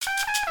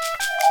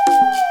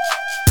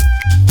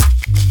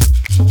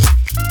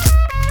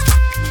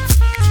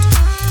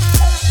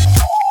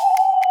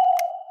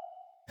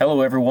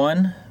Hello,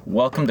 everyone.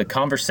 Welcome to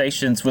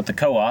Conversations with the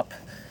Co-op.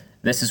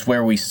 This is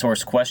where we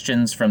source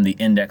questions from the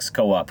Index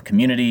Co-op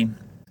community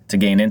to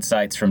gain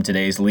insights from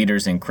today's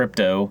leaders in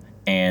crypto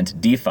and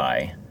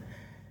DeFi.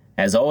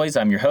 As always,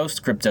 I'm your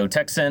host, Crypto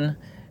Texan,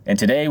 and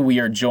today we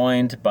are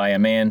joined by a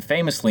man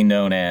famously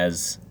known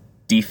as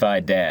DeFi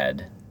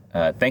Dad.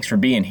 Thanks for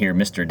being here,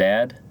 Mr.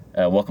 Dad.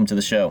 Welcome to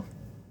the show.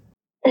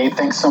 Hey,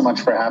 thanks so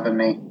much for having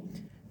me.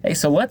 Hey,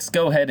 so let's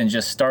go ahead and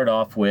just start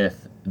off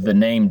with the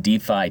name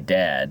DeFi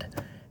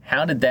Dad.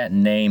 How did that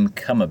name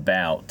come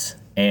about?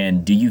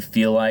 And do you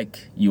feel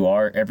like you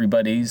are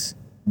everybody's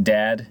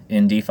dad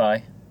in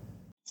DeFi?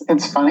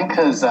 It's funny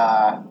because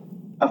a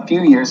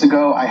few years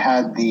ago, I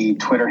had the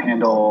Twitter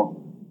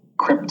handle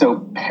Crypto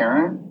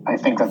Parent. I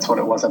think that's what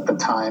it was at the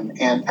time.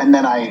 And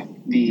then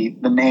the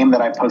name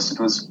that I posted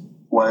was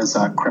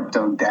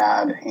Crypto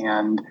Dad.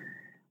 And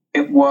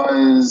it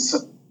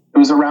was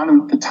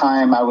around the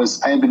time I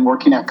had been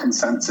working at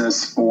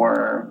Consensus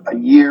for a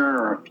year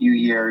or a few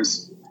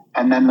years.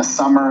 And then the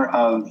summer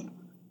of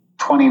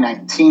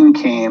 2019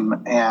 came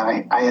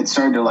and I had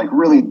started to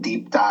really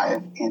deep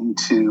dive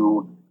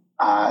into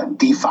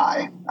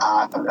DeFi.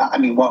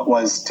 What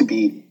was to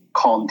be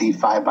called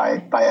DeFi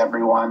by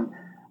everyone.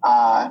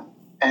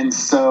 And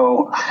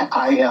so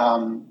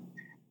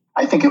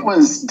I think it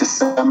was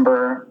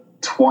December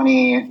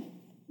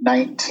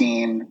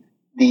 2019,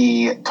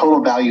 the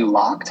total value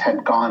locked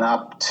had gone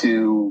up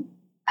to,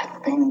 I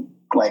think,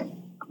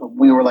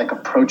 we were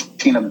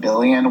approaching $1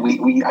 billion.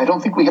 I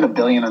don't think we hit $1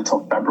 billion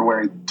until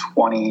February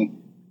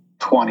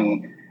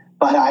 2020.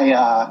 But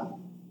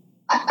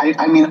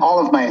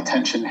all of my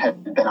attention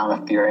had been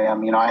on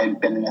Ethereum. I had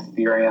been in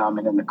Ethereum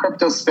and in the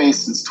crypto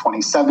space since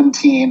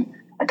 2017.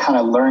 I kind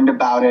of learned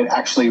about it,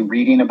 actually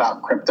reading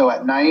about crypto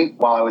at night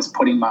while I was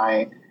putting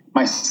my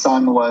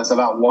son was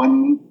about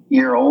 1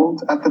 year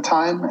old at the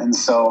time. And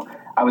so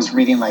I was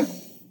reading the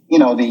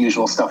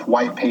usual stuff,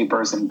 white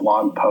papers and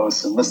blog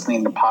posts and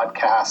listening to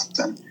podcasts.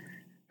 And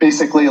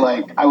basically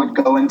I would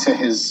go into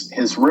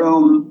his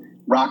room,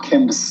 rock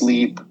him to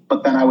sleep,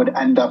 but then I would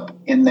end up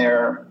in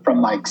there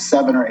from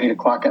 7 or 8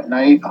 o'clock at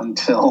night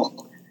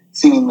until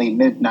seemingly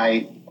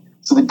midnight.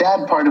 So the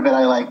dad part of it,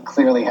 I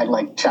clearly had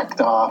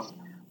checked off,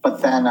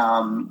 but then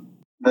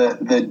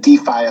the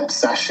DeFi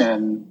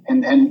obsession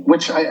and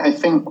which I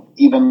think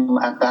even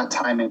at that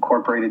time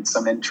incorporated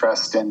some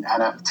interest in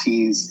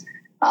NFTs,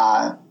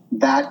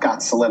 that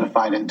got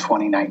solidified in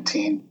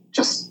 2019,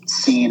 just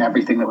seeing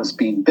everything that was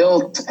being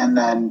built. And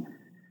then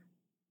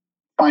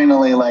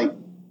finally,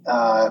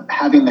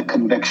 having the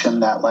conviction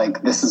that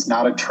this is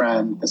not a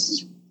trend.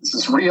 This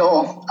is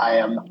real. I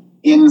am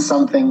in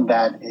something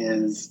that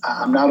is,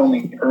 I'm not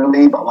only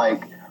early,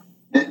 but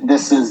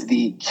this is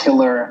the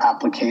killer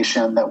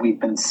application that we've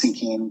been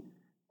seeking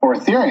for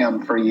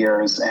Ethereum for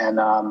years. And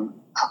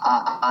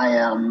I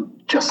am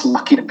just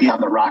lucky to be on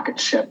the rocket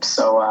ship.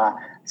 So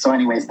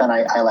anyways, then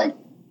I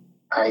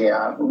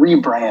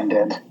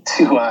rebranded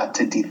to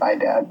DeFi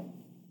Dad.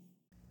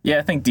 Yeah,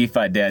 I think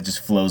DeFi Dad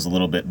just flows a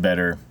little bit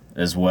better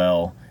as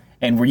well.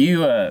 And were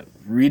you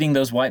reading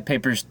those white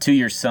papers to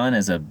your son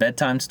as a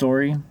bedtime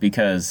story?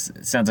 Because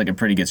it sounds like a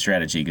pretty good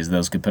strategy because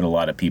those could put a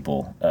lot of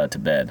people to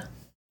bed.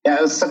 Yeah,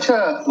 it was such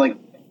a,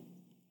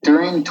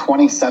 during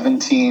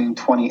 2017,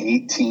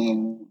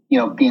 2018,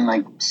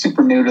 being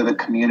super new to the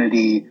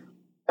community,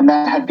 and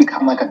that had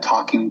become a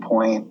talking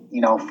point,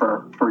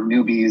 for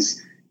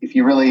newbies. If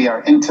you really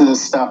are into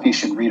this stuff, you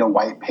should read a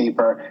white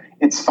paper.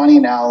 It's funny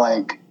now,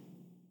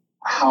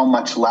 how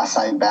much less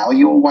I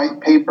value a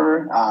white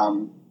paper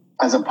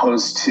as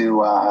opposed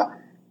to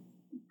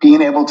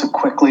being able to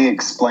quickly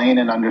explain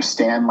and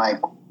understand,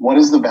 what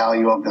is the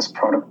value of this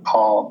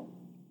protocol?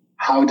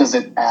 How does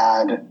it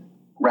add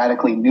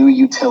radically new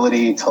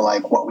utility to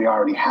what we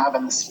already have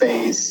in the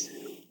space?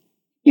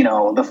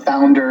 The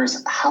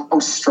founders, how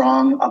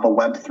strong of a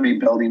Web3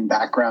 building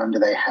background do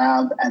they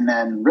have? And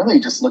then really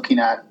just looking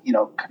at,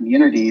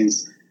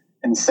 communities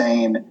and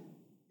saying,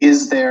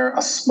 is there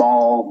a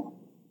small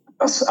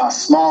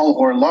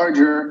or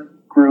larger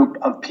group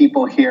of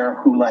people here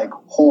who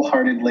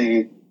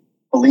wholeheartedly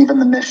believe in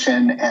the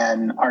mission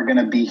and are going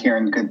to be here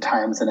in good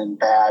times and in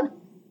bad?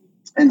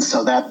 And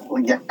so that,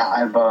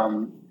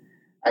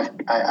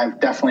 I've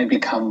definitely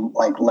become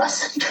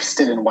less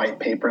interested in white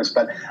papers,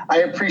 but I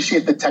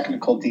appreciate the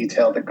technical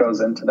detail that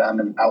goes into them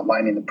and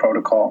outlining the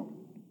protocol.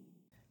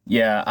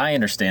 Yeah, I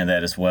understand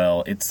that as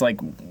well. It's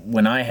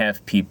when I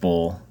have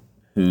people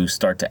who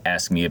start to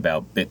ask me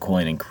about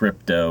Bitcoin and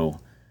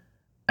crypto,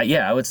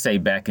 I would say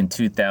back in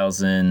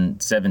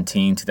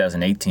 2017,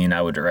 2018,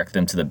 I would direct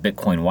them to the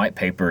Bitcoin white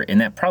paper,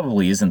 and that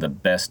probably isn't the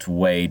best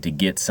way to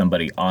get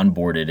somebody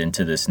onboarded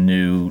into this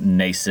new,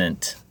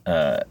 nascent,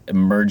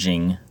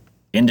 emerging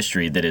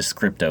industry that is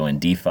crypto and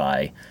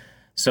DeFi.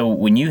 So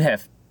when you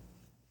have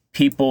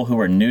people who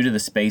are new to the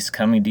space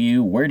coming to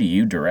you, where do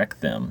you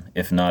direct them,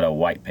 if not a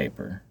white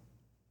paper?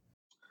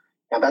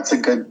 Yeah, that's a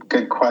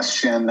good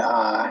question.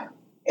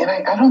 And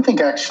I don't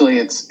think actually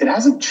it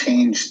hasn't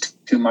changed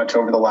too much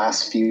over the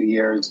last few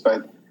years,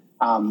 but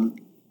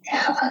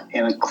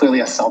in clearly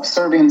a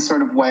self-serving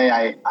sort of way,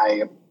 I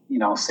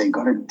say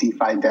go to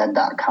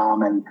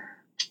DeFiDad.com and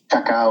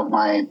check out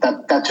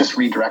that just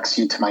redirects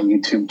you to my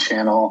YouTube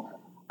channel.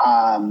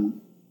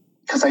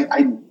 Because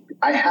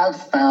I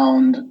have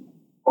found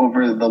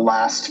over the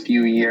last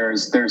few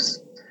years, there's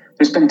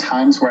been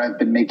times where I've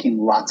been making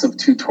lots of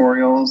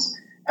tutorials,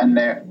 and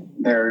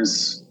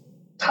there's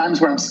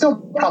times where I'm still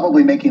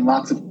probably making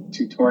lots of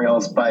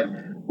tutorials, but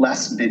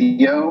less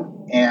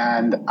video.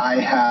 And I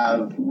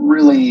have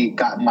really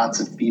gotten lots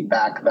of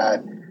feedback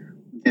that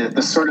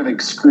the sort of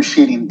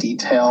excruciating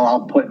detail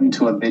I'll put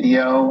into a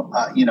video,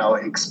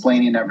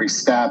 explaining every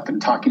step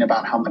and talking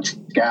about how much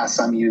gas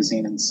I'm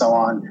using and so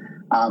on.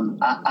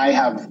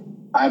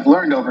 I've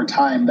learned over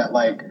time that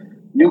like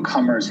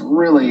newcomers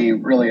really,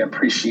 really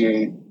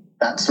appreciate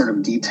that sort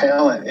of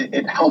detail.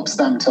 It helps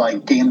them to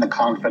like gain the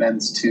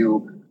confidence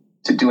to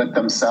do it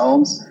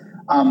themselves.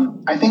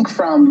 I think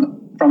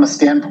from a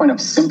standpoint of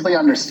simply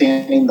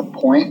understanding the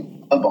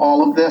point of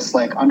all of this,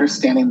 like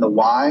understanding the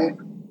why,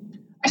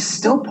 I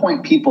still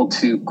point people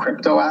to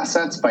Crypto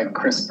Assets by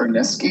Chris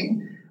Berniski.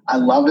 I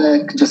love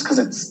it just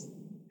because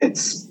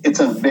it's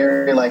a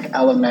very like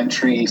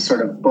elementary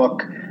sort of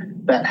book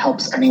that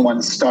helps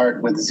anyone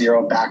start with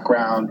zero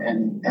background.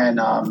 And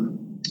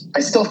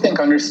I still think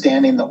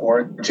understanding the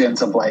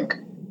origins of like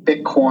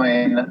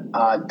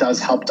Bitcoin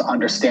does help to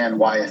understand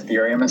why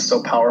Ethereum is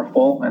so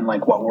powerful and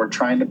like what we're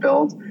trying to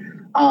build.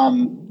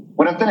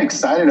 What I've been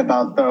excited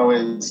about though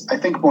is I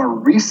think more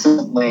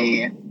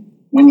recently,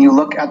 when you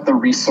look at the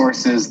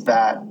resources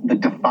that the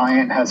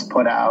Defiant has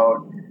put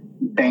out,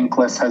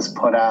 Bankless has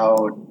put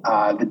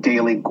out, the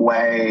Daily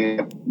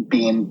Gwei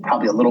being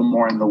probably a little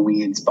more in the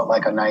weeds, but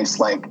like a nice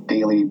like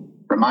daily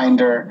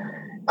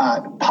reminder,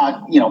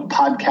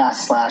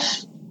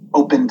 podcast /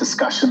 open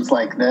discussions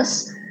like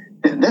this.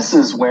 This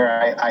is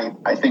where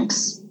I think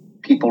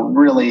people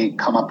really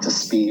come up to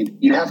speed.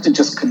 You have to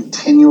just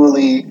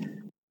continually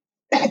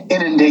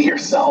inundate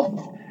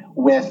yourself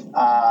with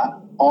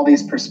all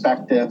these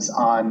perspectives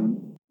on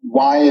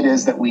why it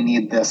is that we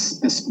need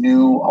this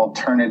new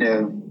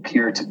alternative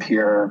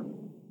peer-to-peer,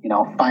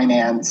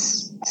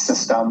 finance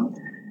system.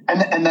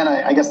 And then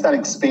I guess that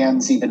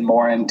expands even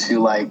more into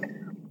like,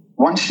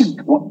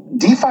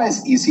 DeFi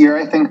is easier,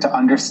 I think, to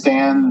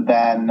understand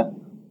than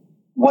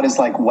what is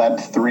like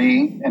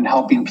Web3 and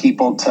helping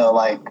people to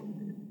like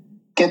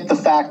get the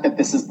fact that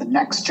this is the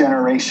next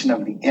generation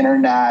of the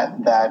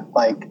internet, that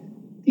like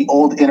the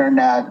old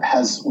internet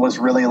was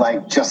really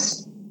like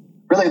just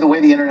really the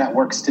way the internet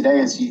works today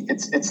is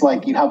it's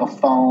like you have a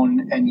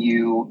phone and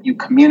you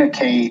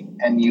communicate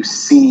and you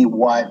see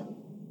what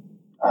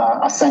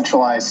a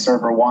centralized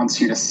server wants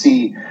you to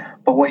see.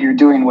 But what you're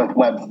doing with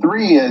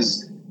Web3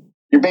 is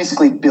you're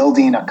basically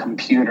building a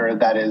computer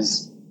that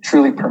is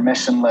truly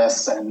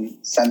permissionless and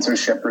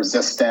censorship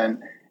resistant,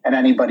 and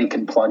anybody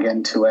can plug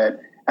into it.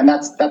 And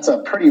that's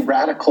a pretty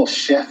radical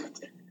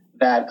shift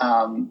that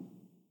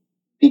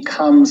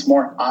becomes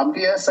more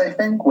obvious, I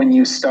think, when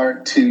you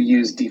start to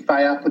use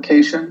DeFi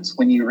applications,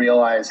 when you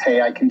realize,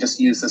 hey, I can just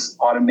use this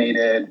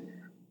automated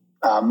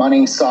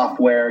money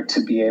software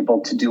to be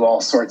able to do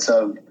all sorts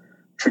of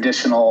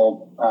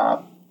traditional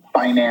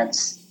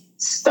finance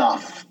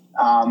stuff,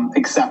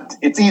 except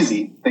it's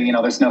easy.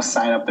 There's no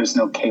sign up, there's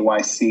no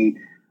KYC,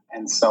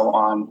 and so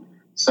on.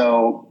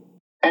 So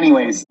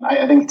anyways,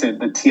 I think the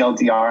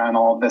TLDR on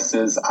all of this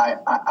is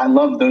I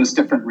love those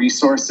different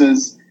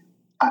resources.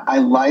 I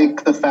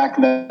like the fact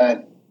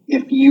that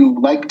if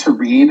you like to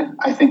read,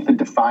 I think the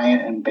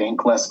Defiant and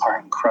Bankless are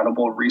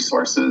incredible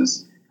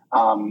resources.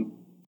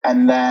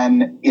 And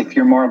then if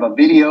you're more of a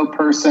video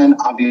person,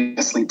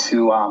 obviously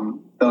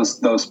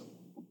those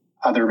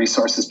other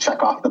resources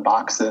check off the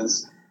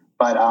boxes.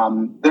 But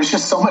there's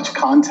just so much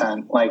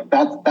content. Like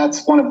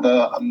that's one of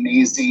the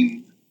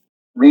amazing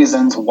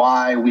reasons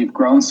why we've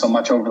grown so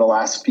much over the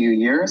last few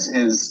years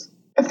is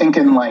I think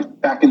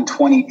back in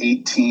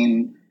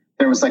 2018,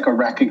 there was like a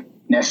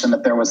recognition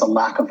that there was a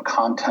lack of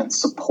content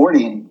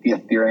supporting the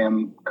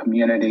Ethereum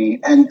community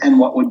and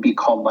what would be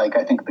called like,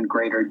 I think the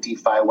greater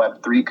DeFi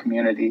Web3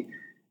 community.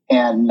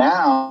 And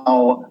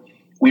now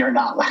we are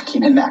not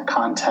lacking in that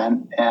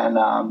content. And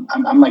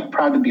I'm like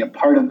proud to be a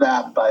part of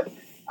that, but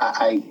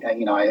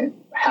I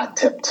hat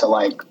tip to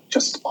like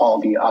just all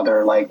the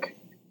other like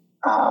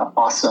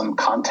awesome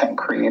content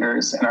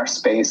creators in our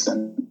space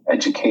and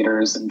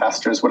educators,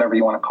 investors, whatever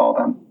you want to call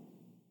them.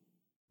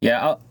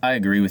 Yeah, I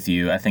agree with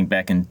you. I think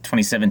back in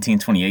 2017,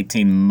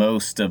 2018,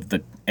 most of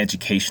the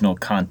educational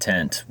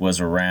content was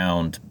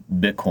around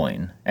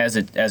Bitcoin, as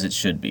it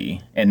should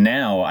be. And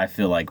now I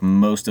feel like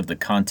most of the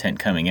content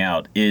coming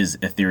out is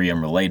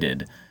Ethereum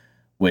related,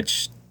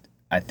 which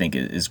I think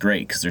is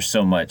great because there's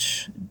so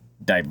much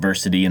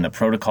diversity in the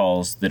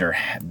protocols that are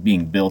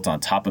being built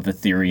on top of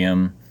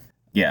Ethereum.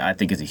 Yeah, I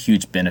think it's a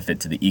huge benefit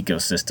to the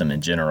ecosystem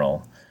in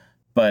general.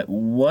 But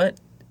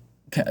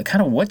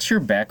what's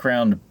your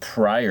background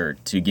prior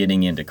to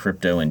getting into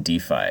crypto and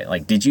DeFi?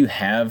 Like, did you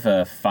have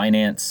a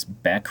finance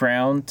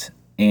background?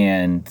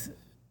 And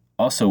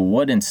also,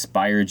 what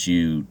inspired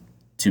you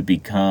to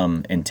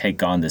become and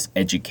take on this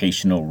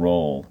educational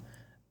role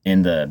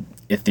in the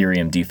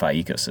Ethereum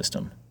DeFi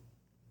ecosystem?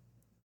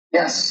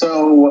 Yeah,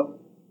 so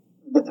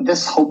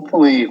this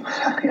hopefully,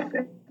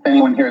 if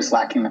anyone here is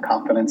lacking the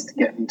confidence to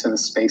get into the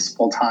space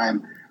full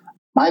time,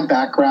 my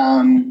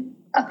background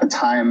at the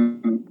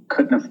time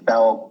couldn't have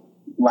felt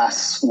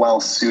less well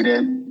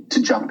suited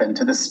to jump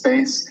into this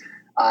space.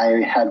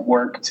 I had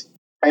worked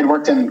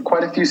in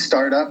quite a few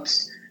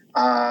startups,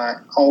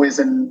 always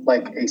in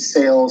like a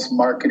sales,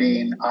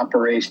 marketing,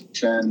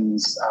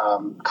 operations,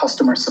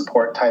 customer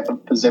support type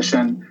of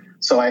position.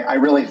 So I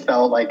really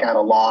felt like at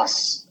a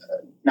loss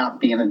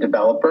not being a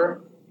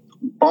developer.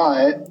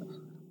 But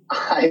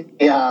I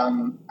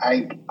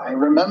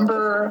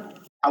remember,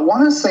 I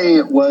want to say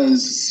it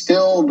was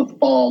still the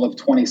fall of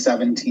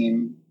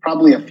 2017,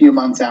 probably a few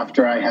months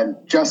after I had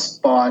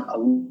just bought a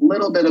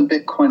little bit of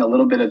Bitcoin, a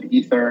little bit of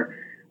Ether.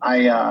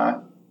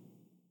 I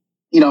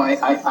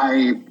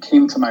I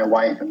came to my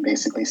wife and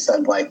basically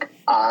said, like,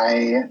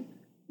 I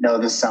know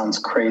this sounds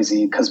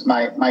crazy because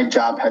my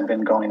job had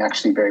been going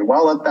actually very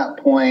well at that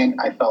point.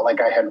 I felt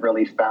like I had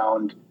really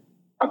found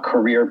a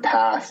career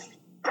path,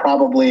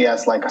 probably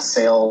as like a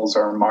sales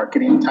or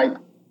marketing type.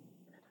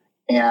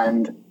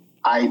 And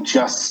I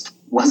just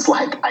was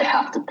like, I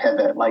have to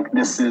pivot. Like,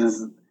 this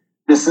is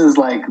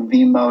like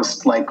the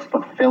most like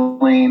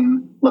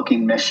fulfilling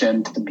looking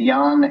mission to be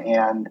on.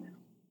 And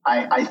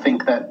I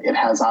think that it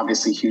has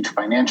obviously huge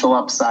financial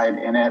upside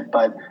in it,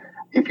 but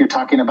if you're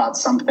talking about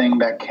something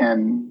that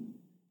can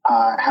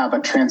have a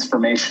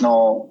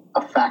transformational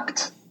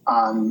effect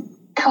on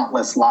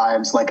countless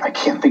lives, like I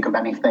can't think of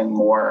anything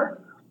more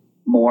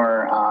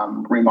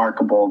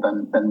remarkable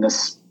than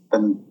this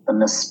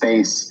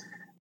space.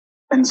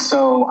 And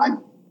so I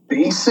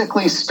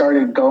basically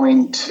started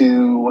going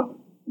to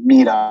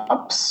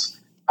meetups,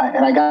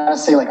 and I gotta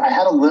say, like I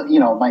had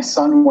my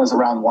son was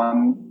around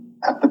one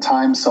at the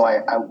time, so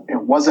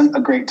it wasn't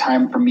a great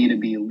time for me to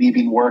be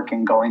leaving work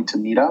and going to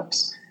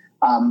meetups.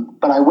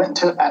 But I went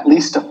to at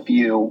least a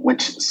few,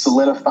 which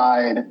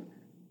solidified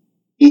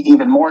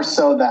even more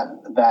so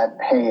that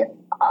hey,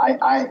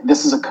 I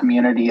this is a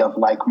community of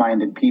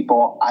like-minded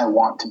people. I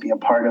want to be a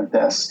part of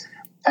this.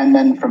 And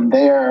then from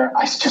there,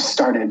 I just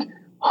started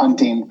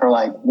hunting for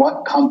like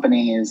what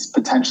companies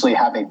potentially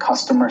have a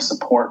customer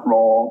support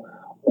role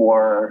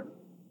or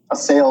a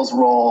sales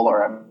role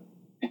or a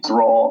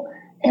role.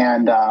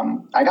 And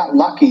I got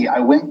lucky. I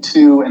went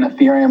to an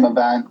Ethereum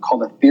event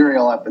called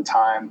Ethereal at the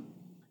time.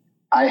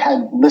 I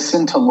had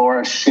listened to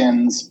Laura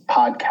Shin's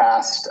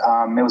podcast.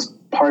 It was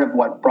part of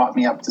what brought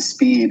me up to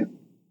speed.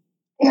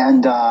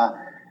 And,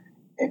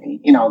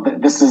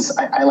 this is,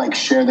 I like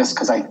share this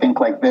because I think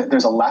like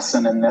there's a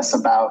lesson in this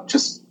about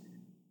just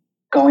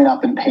going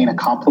up and paying a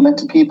compliment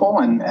to people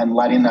and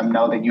letting them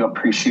know that you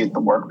appreciate the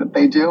work that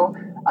they do.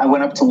 I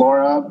went up to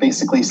Laura,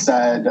 basically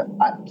said,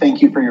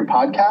 thank you for your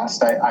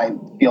podcast. I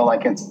feel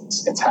like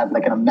it's had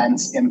like an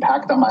immense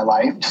impact on my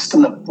life just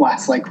in the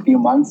last like few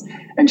months.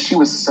 And she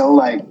was so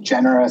like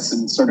generous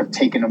and sort of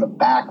taken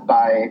aback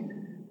by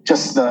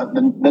just the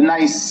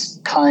nice,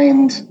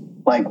 kind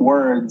like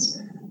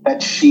words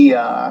that she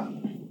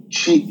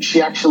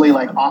actually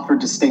like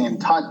offered to stay in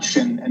touch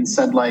and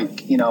said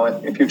like,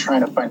 if you're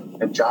trying to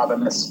find a job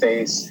in this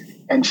space.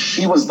 And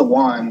she was the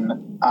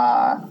one,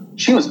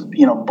 she was,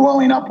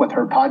 blowing up with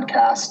her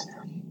podcast.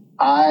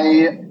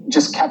 I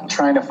just kept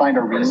trying to find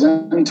a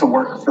reason to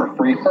work for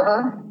free for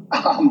her.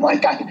 I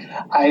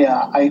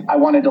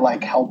wanted to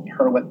like help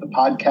her with the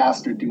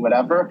podcast or do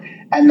whatever.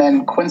 And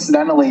then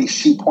coincidentally,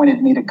 she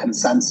pointed me to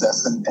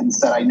Consensus and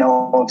said, I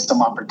know of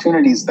some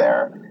opportunities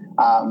there.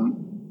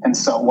 And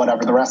so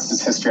whatever, the rest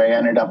is history. I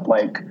ended up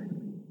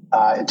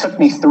it took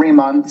me 3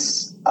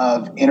 months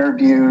of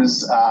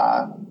interviews.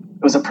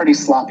 It was a pretty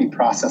sloppy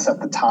process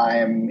at the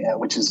time,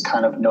 which is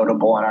kind of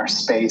notable in our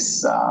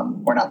space.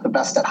 We're not the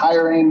best at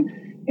hiring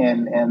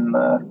in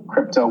the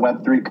crypto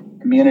Web3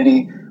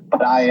 community,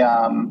 but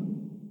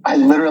I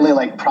literally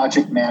like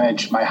project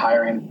managed my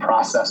hiring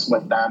process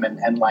with them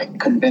and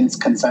like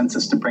convinced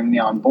Consensus to bring me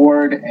on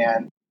board,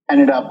 and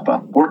ended up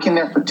working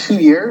there for 2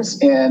 years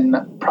in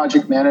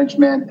project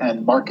management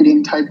and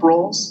marketing type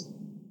roles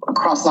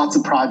across lots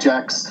of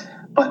projects.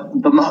 But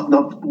the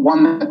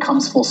one that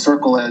comes full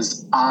circle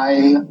is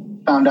I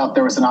found out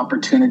there was an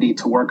opportunity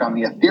to work on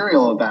the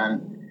Ethereal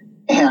event,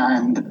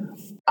 and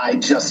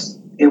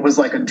it was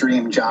like a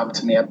dream job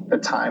to me at the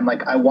time.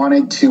 Like I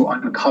wanted to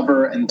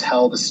uncover and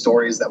tell the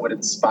stories that would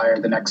inspire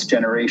the next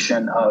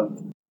generation of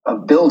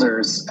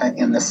builders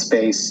in this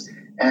space.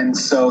 And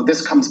so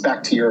this comes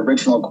back to your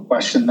original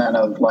question then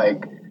of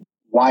like,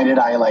 why do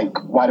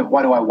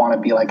I want to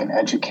be like an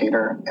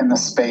educator in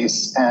this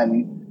space?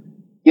 And,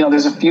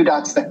 there's a few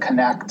dots that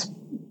connect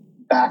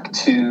back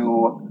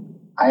to,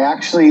 I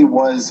actually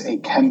was a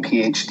Chem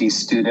PhD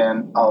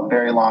student a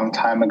very long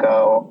time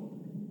ago,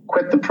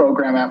 quit the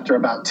program after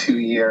about 2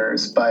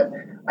 years, but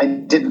I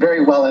did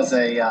very well as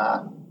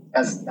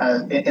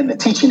in the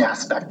teaching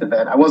aspect of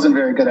it. I wasn't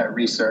very good at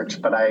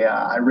research, but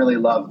I really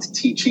loved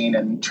teaching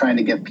and trying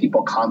to give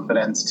people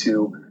confidence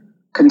to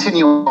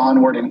continue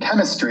onward in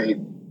chemistry.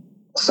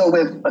 So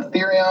with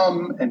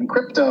Ethereum and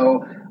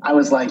crypto, I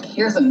was like,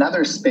 here's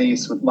another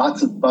space with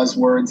lots of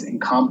buzzwords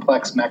and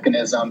complex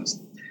mechanisms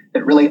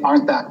that really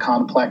aren't that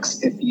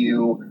complex if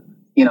you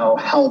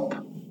help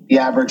the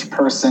average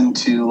person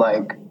to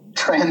like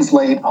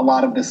translate a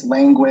lot of this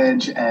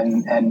language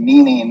and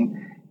meaning.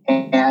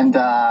 And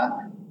that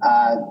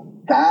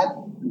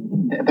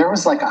there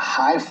was like a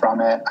high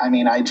from it. I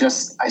mean, I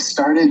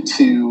started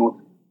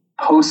to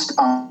post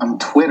on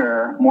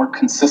Twitter more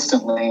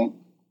consistently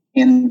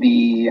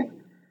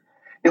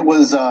it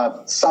was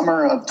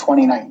summer of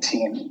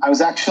 2019. I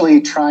was actually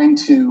trying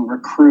to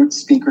recruit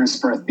speakers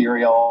for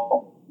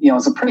Ethereal. It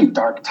was a pretty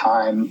dark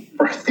time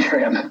for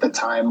Ethereum at the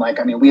time. Like,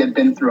 I mean, we had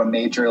been through a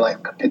major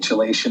like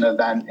capitulation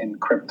event in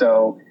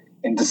crypto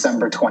in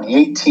December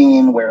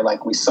 2018, where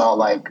like we saw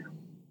like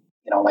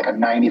a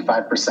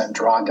 95%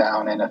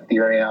 drawdown in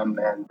Ethereum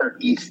or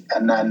ETH,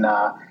 and then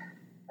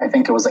I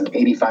think it was like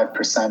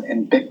 85%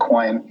 in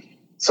Bitcoin.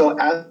 So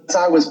as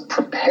I was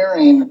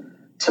preparing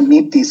to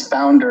meet these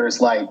founders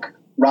like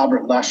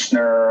Robert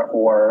Leshner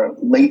or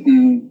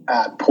Leighton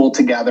at Pull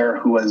Together,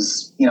 who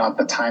was, at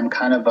the time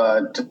kind of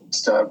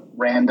just a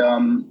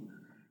random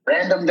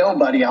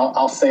nobody,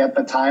 I'll say at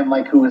the time,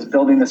 like who was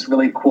building this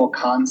really cool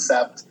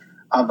concept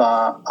of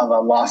a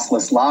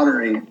lossless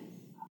lottery.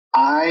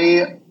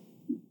 I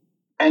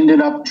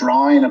ended up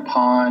drawing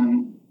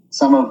upon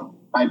some of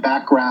my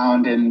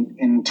background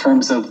in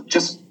terms of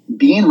just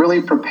being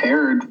really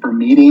prepared for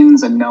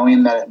meetings and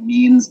knowing that it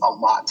means a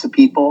lot to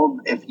people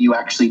if you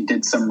actually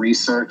did some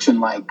research and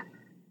like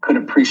could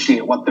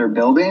appreciate what they're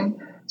building.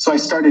 So I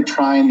started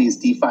trying these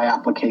DeFi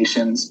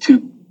applications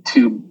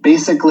to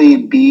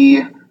basically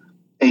be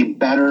a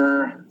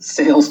better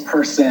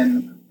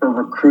salesperson for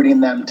recruiting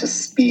them to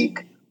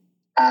speak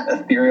at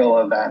ethereal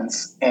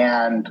events.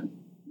 And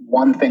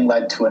one thing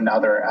led to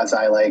another as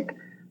I like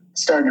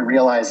started to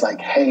realize like,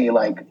 hey,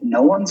 like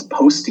no one's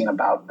posting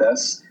about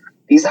this.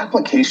 These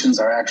applications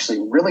are actually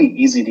really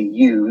easy to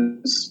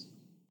use.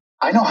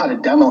 I know how to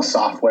demo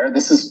software.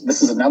 This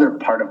is another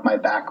part of my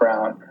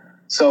background.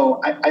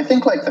 So I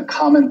think like the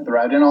common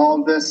thread in all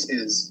of this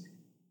is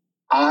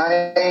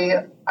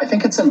I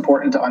think it's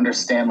important to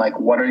understand like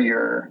what are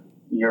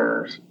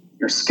your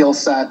skill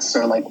sets,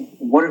 or like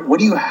what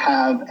do you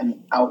have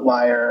an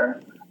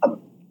outlier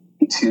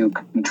to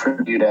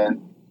contribute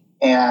in.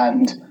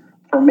 And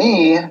for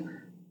me,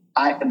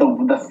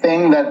 the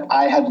thing that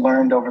I had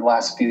learned over the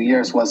last few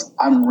years was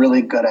I'm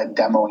really good at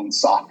demoing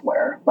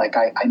software. Like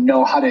I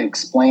know how to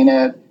explain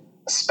it,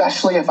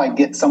 especially if I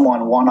get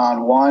someone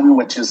one-on-one,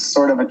 which is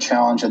sort of a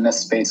challenge in this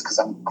space because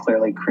I'm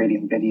clearly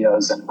creating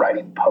videos and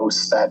writing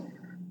posts that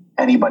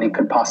anybody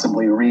could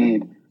possibly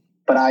read.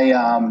 But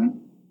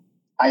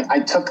I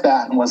took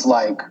that and was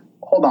like,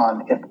 hold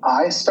on, if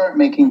I start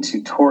making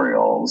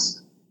tutorials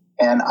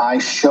and I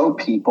show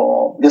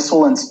people, this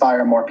will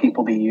inspire more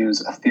people to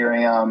use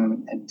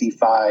Ethereum and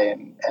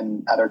DeFi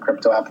and other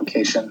crypto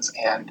applications.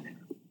 And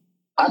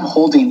I'm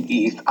holding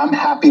ETH. I'm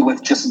happy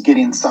with just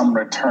getting some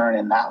return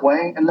in that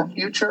way in the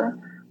future.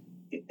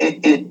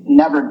 It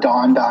never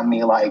dawned on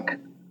me like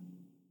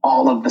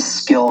all of the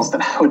skills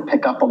that I would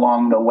pick up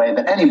along the way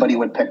that anybody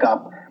would pick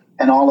up,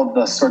 and all of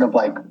the sort of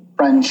like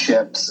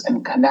friendships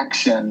and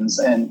connections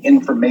and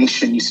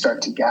information you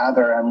start to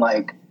gather. And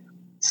like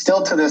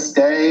still to this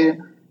day,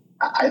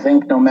 I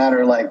think no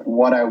matter like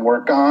what I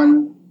work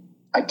on,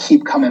 I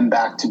keep coming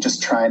back to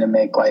just trying to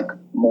make like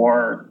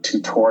more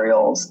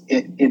tutorials.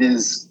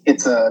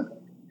 It's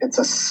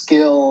a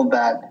skill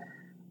that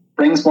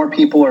brings more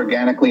people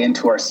organically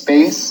into our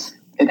space.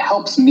 It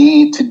helps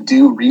me to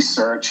do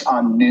research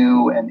on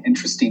new and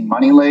interesting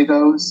money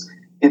Legos.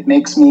 It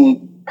makes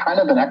me kind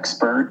of an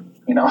expert,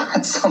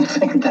 it's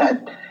something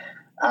that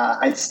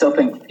I still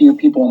think few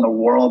people in the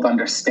world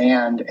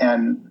understand.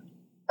 And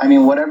I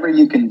mean, whatever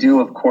you can do,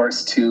 of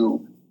course,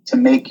 to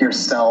make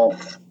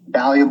yourself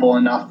valuable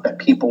enough that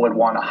people would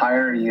want to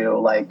hire you,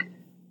 like,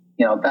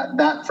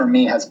 that for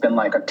me has been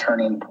like a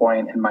turning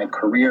point in my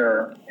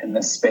career in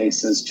this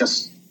space, is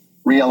just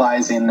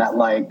realizing that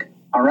like,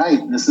 all right,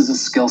 this is a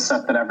skill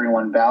set that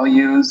everyone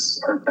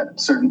values or that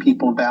certain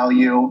people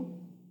value.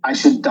 I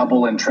should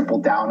double and triple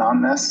down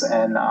on this.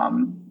 And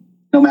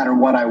no matter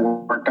what I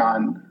work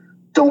on,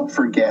 don't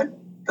forget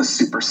the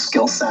super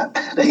skill set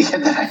that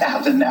I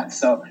have in that.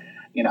 So,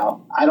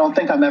 I don't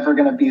think I'm ever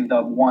going to be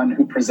the one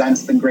who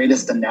presents the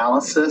greatest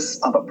analysis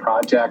of a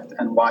project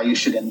and why you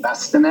should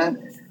invest in it.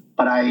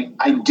 But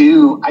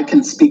I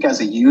can speak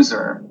as a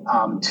user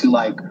to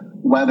like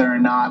whether or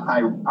not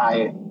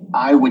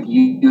I would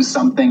use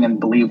something and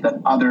believe that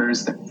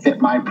others that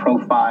fit my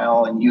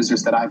profile and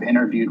users that I've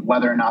interviewed,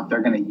 whether or not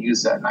they're going to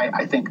use it. And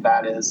I think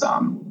that is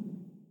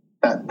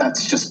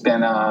that's just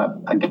been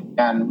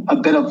again a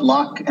bit of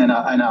luck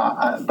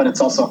but it's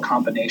also a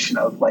combination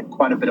of like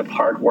quite a bit of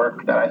hard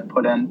work that I've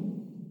put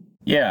in.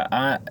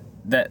 Yeah,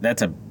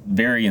 that's a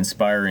very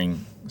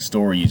inspiring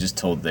story you just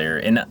told there,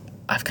 and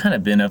I've kind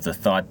of been of the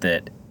thought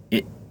that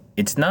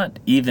it's not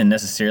even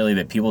necessarily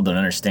that people don't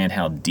understand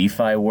how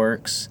DeFi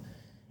works.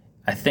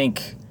 I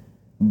think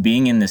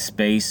being in this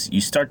space,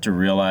 you start to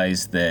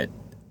realize that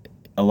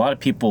a lot of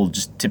people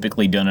just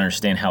typically don't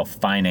understand how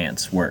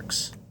finance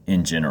works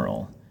in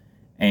general.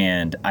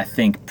 And I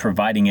think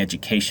providing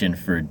education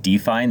for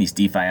DeFi and these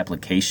DeFi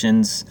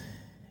applications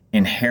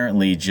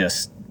inherently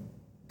just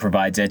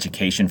provides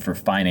education for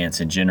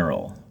finance in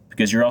general,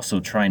 because you're also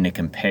trying to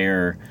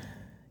compare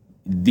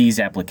these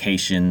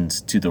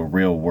applications to the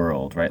real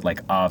world, right?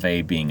 Like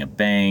Aave being a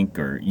bank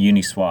or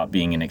Uniswap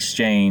being an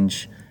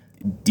exchange.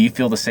 Do you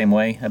feel the same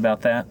way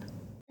about that?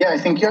 Yeah, I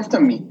think you have to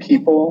meet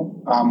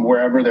people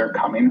wherever they're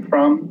coming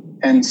from.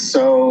 And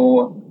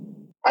so,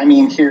 I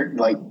mean, here,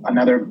 like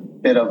another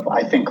bit of,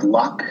 I think,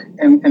 luck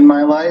in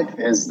my life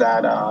is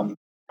that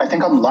I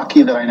think I'm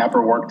lucky that I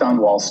never worked on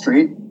Wall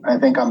Street. I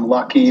think I'm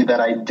lucky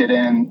that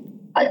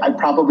I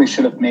probably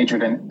should have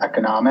majored in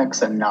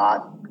economics and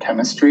not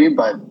chemistry,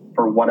 but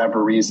for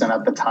whatever reason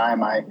at the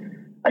time,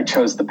 I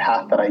chose the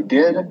path that I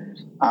did.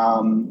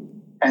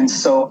 And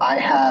so I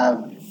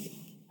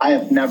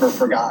have never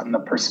forgotten the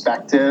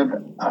perspective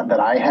that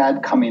I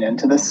had coming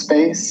into this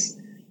space.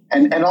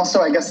 And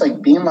also, I guess,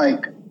 like being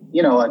like,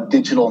 a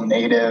digital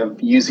native,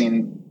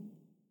 using,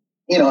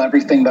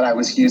 everything that I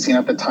was using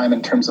at the time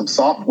in terms of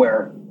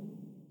software.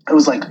 It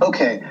was like,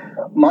 okay,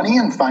 money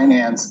and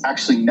finance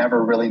actually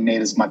never really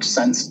made as much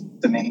sense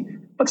to me,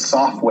 but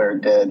software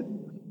did.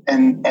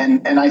 And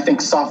I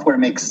think software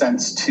makes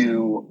sense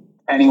to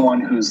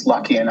anyone who's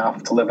lucky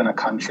enough to live in a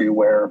country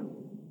where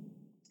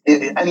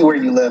anywhere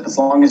you live, as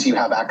long as you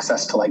have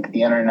access to like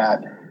the internet,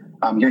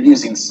 you're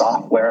using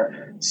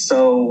software.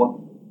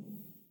 So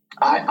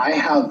I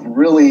have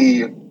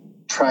really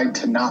tried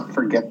to not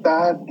forget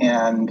that.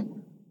 And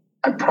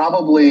I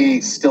probably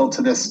still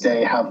to this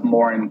day have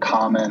more in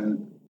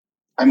common.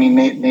 I mean,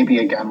 maybe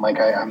again, like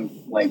I'm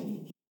like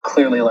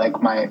clearly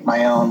like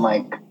my own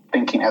like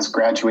thinking has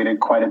graduated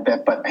quite a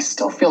bit, but I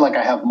still feel like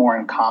I have more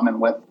in common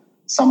with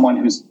someone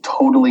who's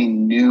totally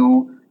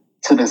new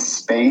to this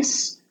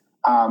space.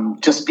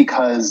 Just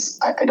because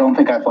I don't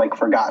think I've like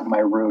forgotten my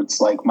roots.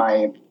 Like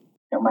my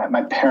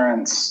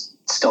parents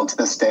still to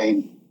this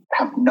day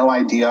have no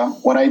idea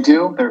what I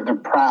do. They're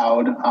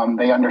proud.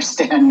 They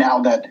understand now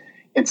that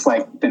it's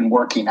like been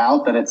working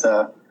out, that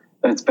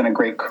it's been a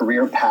great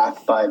career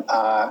path. But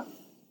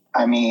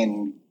I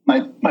mean,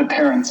 my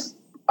parents,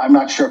 I'm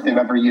not sure if they've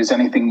ever used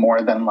anything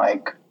more than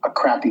like a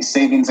crappy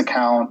savings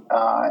account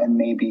and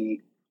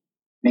maybe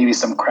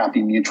some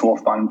crappy mutual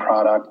fund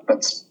product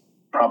that's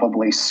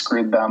probably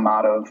screwed them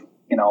out of,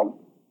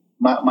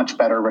 much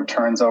better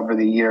returns over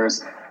the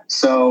years.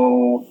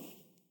 So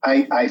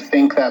I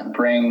think that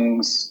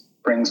brings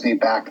me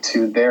back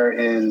to there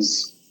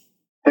is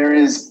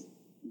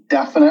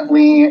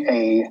definitely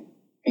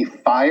a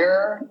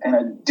fire and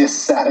a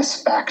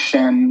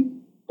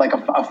dissatisfaction, like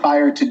a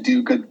fire to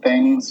do good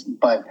things,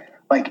 but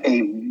like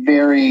a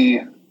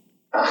very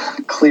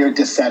clear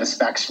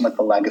dissatisfaction with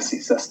the legacy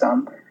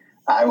system.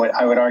 I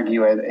would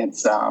argue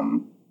it's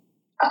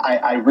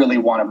I really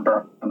want to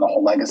burn the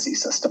whole legacy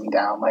system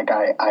down. Like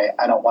I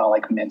don't want to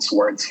like mince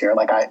words here.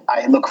 Like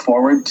I look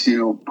forward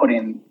to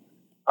putting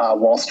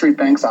Wall Street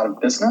banks out of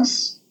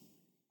business.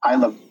 I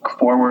look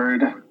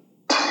forward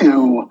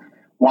to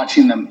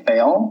watching them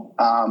fail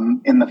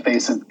in the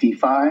face of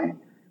DeFi.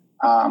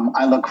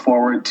 I look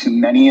forward to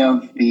many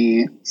of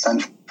the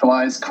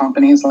centralized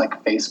companies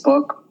like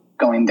Facebook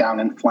going down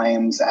in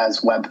flames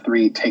as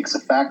Web3 takes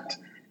effect.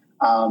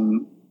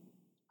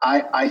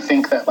 I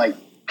think that like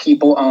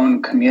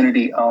people-owned,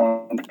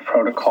 community-owned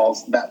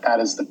protocols, that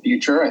is the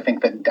future. I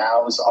think that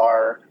DAOs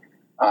are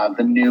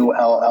the new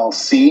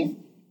LLC,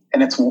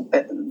 and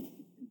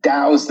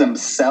DAOs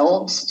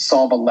themselves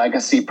solve a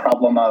legacy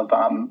problem of,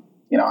 I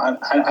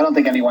don't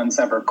think anyone's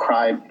ever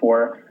cried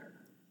for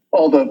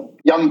all the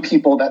young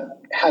people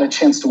that had a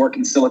chance to work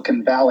in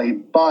Silicon Valley,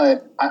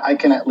 but I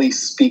can at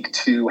least speak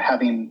to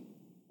having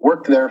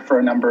worked there for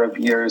a number of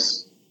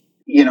years.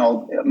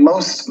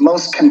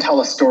 Most can tell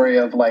a story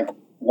of like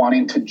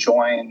wanting to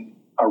join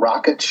a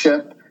rocket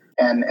ship.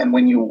 And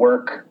when you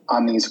work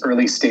on these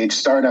early stage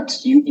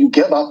startups, you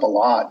give up a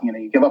lot.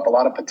 You give up a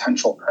lot of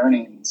potential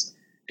earnings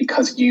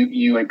because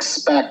you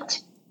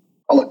expect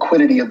a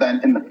liquidity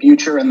event in the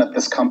future and that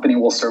this company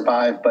will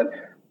survive. But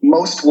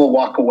most will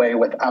walk away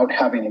without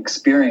having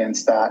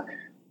experienced that.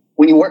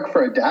 When you work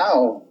for a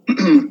DAO,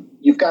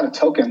 you've got a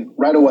token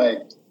right away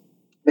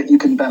that you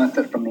can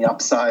benefit from the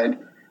upside,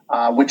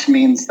 which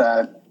means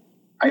that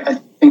I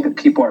think that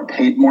people are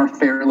paid more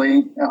fairly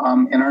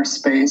in our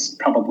space,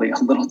 probably a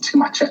little too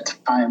much at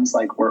times.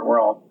 Like we're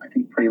all, I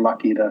think, pretty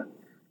lucky to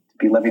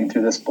be living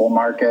through this bull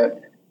market.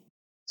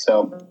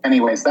 So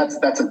anyways,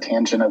 that's a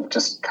tangent of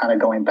just kind of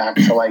going back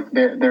to like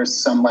there's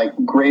some like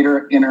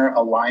greater inner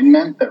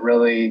alignment that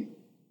really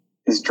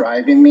is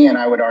driving me. And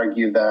I would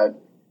argue that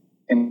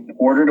in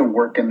order to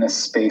work in this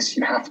space,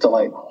 you have to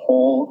like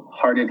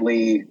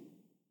wholeheartedly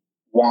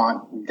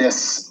want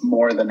this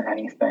more than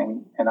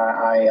anything. And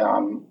I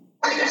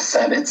like I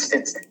said,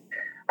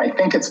 I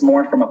think it's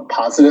more from a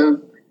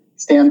positive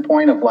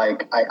standpoint of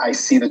like, I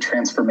see the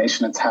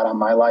transformation it's had on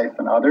my life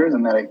and others,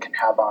 and that it can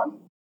have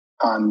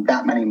on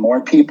that many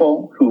more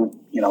people who,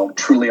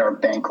 truly are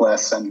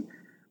bankless and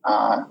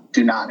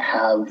do not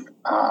have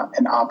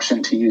an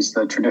option to use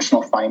the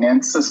traditional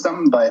finance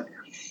system. But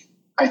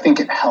I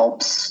think it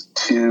helps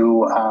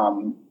to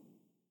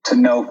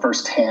know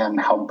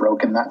firsthand how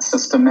broken that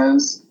system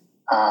is.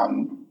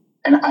 And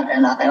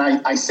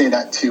I say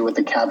that too with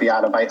the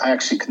caveat of I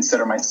actually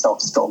consider myself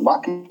still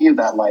lucky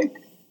that like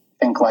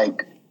I think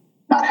like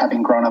not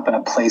having grown up in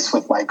a place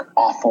with like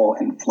awful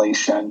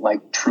inflation,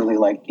 like truly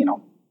like, you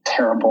know,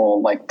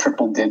 terrible like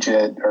triple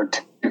digit or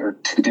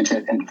two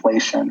digit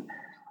inflation.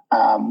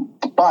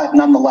 But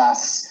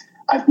nonetheless,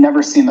 I've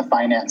never seen the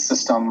finance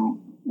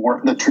system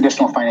work, the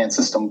traditional finance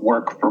system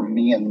work for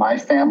me and my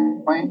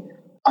family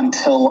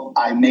until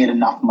I made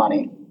enough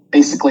money.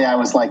 Basically, I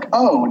was like,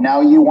 oh,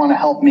 now you want to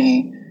help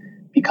me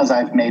because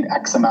I've made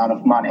X amount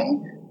of money.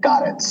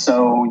 Got it.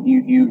 So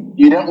you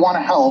didn't want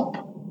to help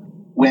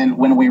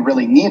when we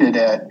really needed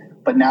it,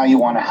 but now you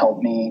want to help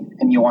me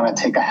and you want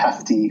to take a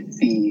hefty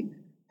fee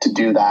to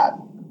do that.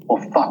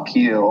 Well, fuck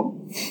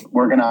you.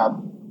 We're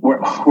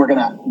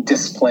gonna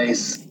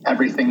displace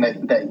everything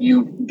that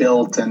you've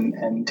built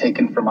and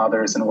taken from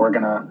others, and we're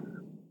gonna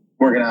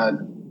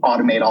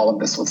automate all of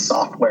this with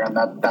software, and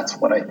that's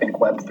what I think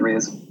Web3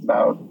 is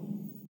about.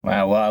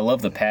 Wow, well, I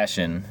love the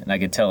passion, and I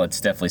can tell it's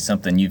definitely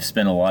something you've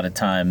spent a lot of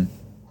time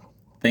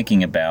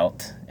thinking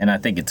about, and I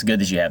think it's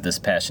good that you have this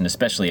passion,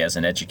 especially as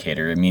an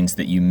educator. It means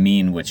that you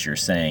mean what you're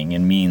saying,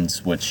 and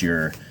means what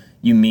you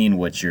mean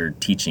what you're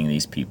teaching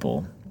these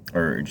people,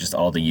 or just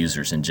all the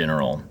users in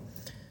general.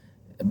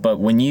 But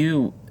when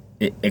you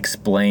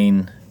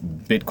explain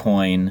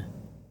Bitcoin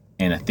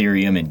and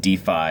Ethereum and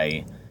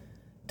DeFi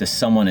to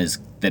someone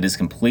that is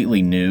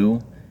completely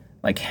new,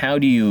 like how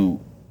do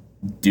you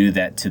do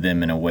that to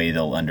them in a way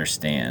they'll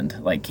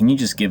understand? Like, can you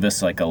just give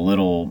us like a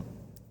little,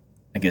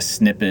 I guess,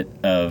 snippet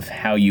of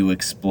how you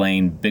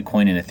explain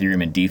Bitcoin and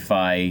Ethereum and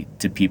DeFi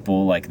to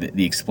people, like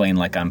the explain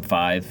like I'm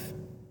five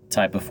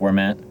type of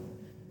format?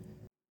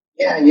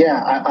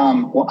 Yeah.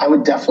 Well, I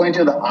would definitely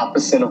do the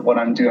opposite of what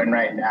I'm doing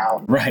right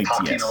now. Right.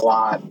 Talking Yes. a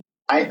lot.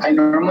 I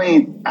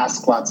normally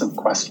ask lots of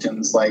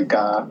questions like,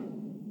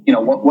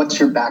 what's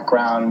your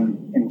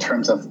background in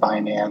terms of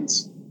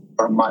finance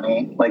or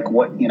money? Like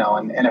what,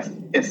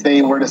 and if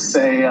they were to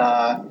say,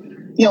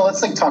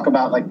 let's like talk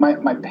about like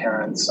my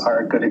parents are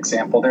a good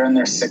example. They're in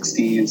their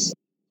 60s.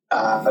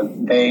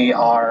 They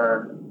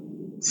are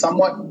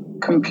somewhat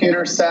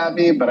computer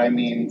savvy, but I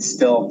mean,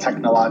 still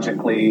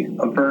technologically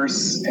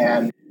averse.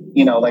 And,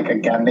 like,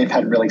 again, they've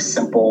had really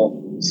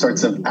simple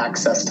sorts of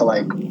access to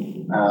like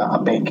a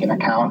banking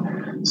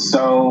account.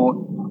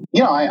 So,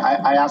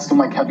 I asked them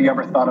like, have you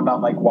ever thought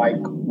about like,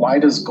 why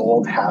does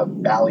gold have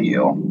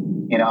value?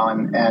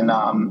 And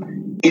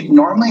it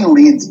normally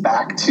leads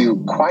back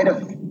to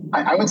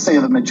I would say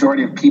the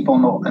majority of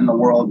people in the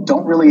world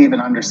don't really even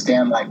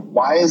understand like,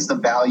 why is the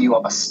value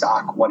of a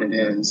stock what it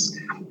is?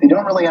 They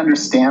don't really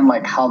understand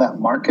like how that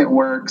market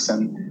works,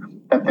 and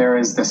that there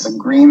is this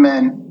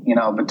agreement,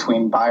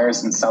 between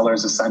buyers and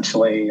sellers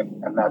essentially,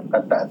 and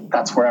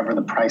that's wherever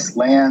the price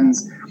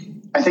lands.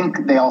 I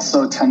think they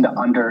also tend to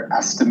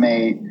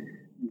underestimate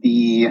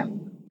the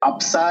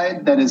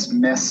upside that is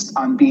missed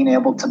on being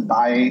able to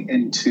buy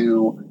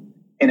into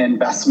an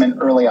investment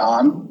early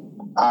on.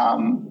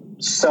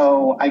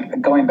 So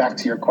going back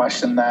to your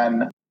question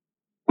then,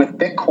 with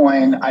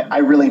Bitcoin, I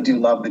really do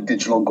love the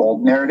digital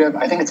gold narrative.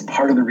 I think it's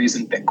part of the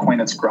reason Bitcoin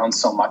has grown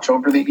so much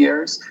over the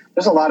years.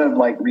 There's a lot of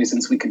like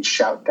reasons we could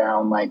shout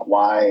down like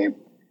why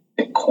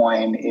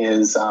Bitcoin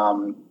is,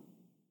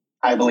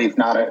 I believe,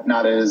 not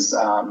as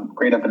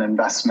great of an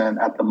investment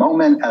at the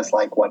moment as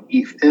like what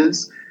ETH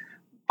is.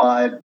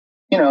 But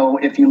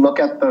if you look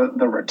at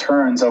the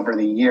returns over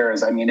the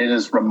years, I mean, it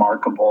is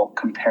remarkable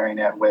comparing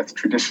it with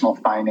traditional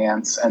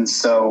finance. And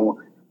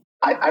so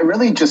I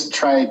really just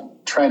try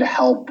to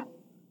help.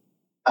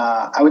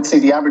 I would say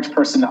the average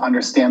person to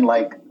understand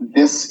like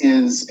this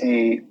is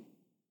a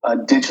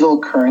digital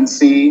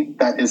currency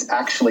that is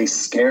actually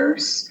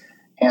scarce.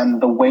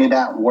 And the way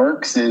that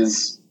works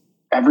is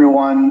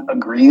everyone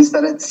agrees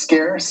that it's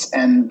scarce.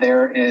 And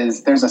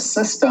there's a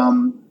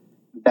system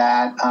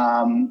that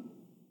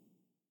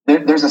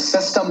there's a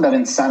system that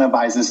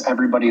incentivizes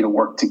everybody to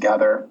work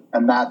together.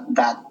 And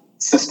that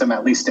system,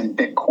 at least in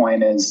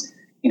Bitcoin, is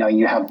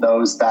you have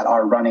those that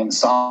are running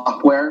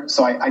software.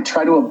 So I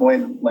try to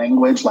avoid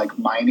language like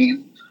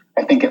mining.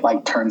 I think it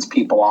like turns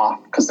people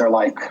off because they're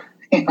like,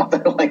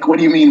 they're like, what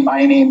do you mean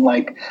mining?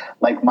 Like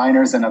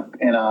miners in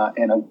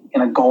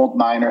a gold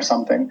mine or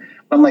something.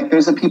 But I'm like,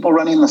 there's the people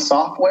running the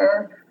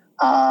software,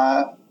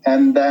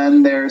 and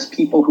then there's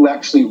people who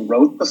actually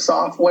wrote the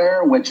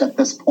software, which at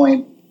this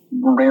point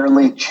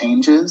rarely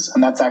changes,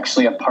 and that's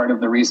actually a part of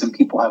the reason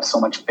people have so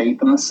much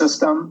faith in the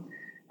system.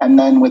 And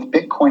then with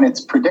Bitcoin,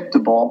 it's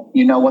predictable.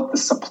 You know what the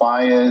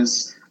supply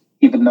is,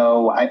 even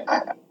though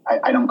I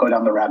don't go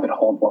down the rabbit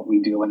hole of what we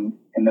do in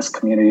this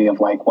community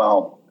of like,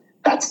 well,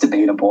 that's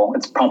debatable.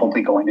 It's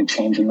probably going to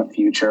change in the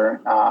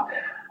future. I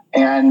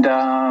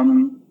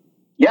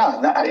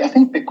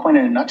think Bitcoin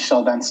in a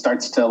nutshell then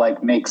starts to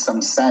like make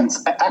some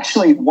sense.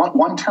 Actually,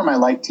 one term I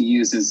like to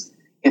use is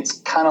it's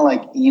kind of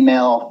like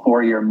email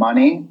for your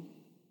money.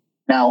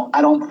 Now,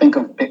 I don't think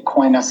of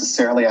Bitcoin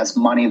necessarily as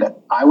money that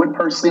I would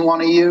personally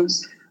want to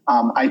use.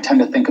 I tend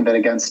to think of it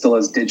again still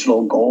as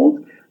digital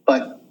gold.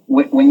 But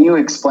when you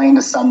explain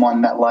to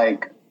someone that,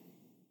 like,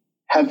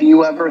 have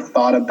you ever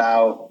thought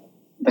about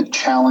the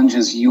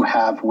challenges you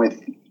have with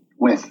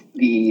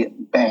the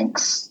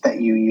banks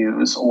that you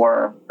use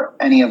or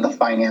any of the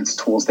finance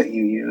tools that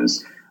you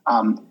use?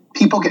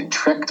 People get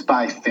tricked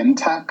by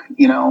fintech,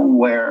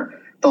 where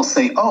they'll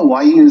say, oh,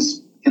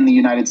 in the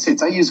United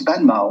States, I use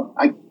Venmo.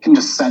 I can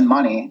just send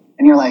money.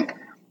 And you're like,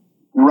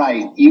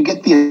 right. You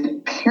get the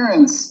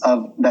appearance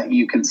of that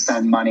you can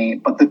send money,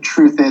 but the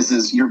truth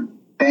is your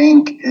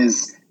bank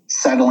is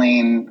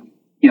settling,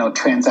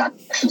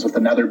 transactions with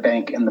another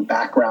bank in the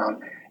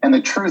background. And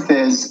the truth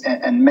is,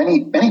 and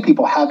many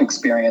people have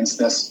experienced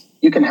this,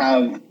 you can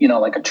have,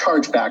 like a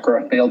chargeback or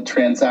a failed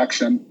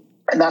transaction.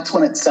 And that's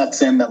when it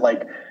sets in that,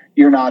 like,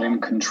 you're not in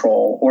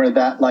control, or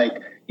that,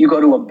 like, you go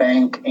to a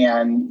bank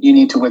and you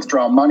need to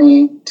withdraw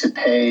money to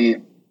pay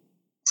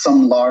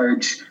some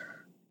large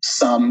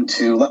sum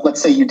to,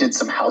 let's say you did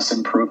some house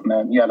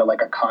improvement, you had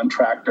a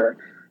contractor.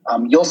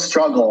 You'll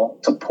struggle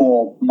to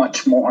pull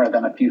much more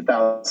than a few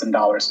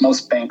 $1,000s.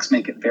 Most banks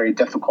make it very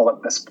difficult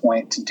at this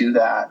point to do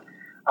that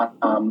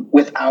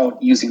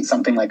without using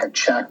something like a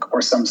check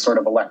or some sort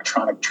of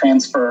electronic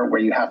transfer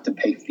where you have to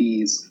pay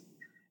fees.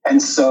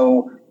 And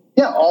so,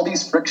 all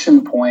these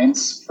friction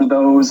points for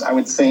those, I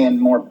would say, in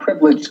more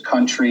privileged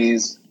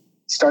countries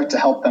start to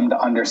help them to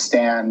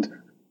understand,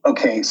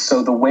 okay,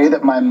 so the way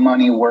that my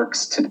money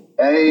works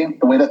today,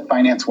 the way that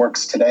finance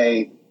works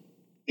today,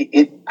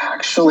 it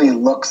actually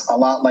looks a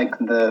lot like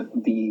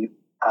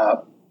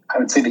I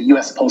would say the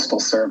U.S. Postal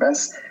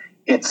Service.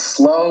 It's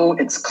slow,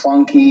 it's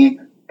clunky,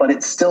 but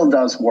it still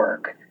does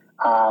work.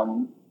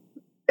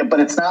 But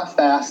it's not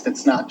fast,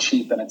 it's not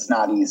cheap, and it's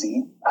not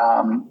easy.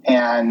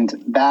 And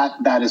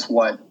that is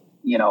what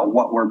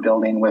we're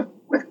building with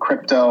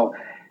crypto,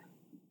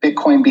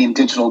 Bitcoin being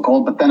digital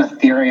gold, but then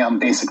Ethereum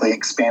basically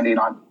expanding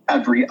on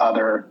every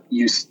other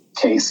use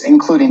case,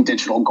 including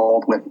digital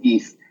gold with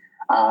ETH.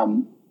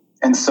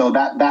 And so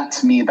that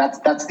to me,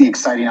 that's the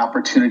exciting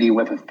opportunity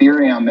with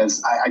Ethereum.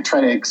 Is I try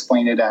to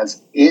explain it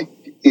as it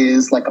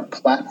is like a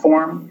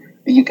platform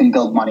that you can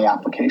build money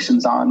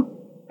applications on.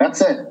 That's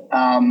it.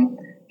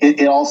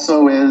 It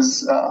also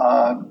is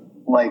I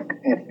like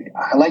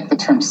the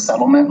term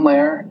settlement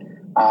layer,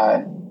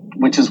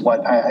 which is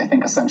what I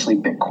think essentially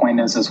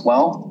Bitcoin is as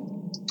well.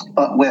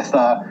 But with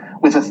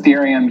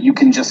Ethereum, you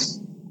can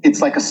it's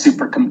like a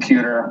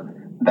supercomputer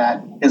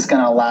that is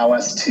going to allow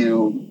us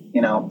to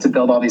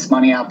build all these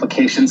money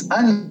applications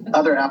and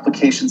other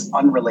applications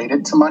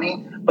unrelated to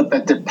money, but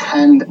that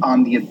depend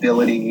on the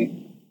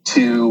ability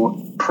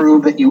to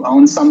prove that you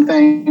own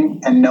something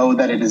and know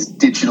that it is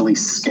digitally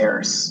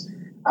scarce.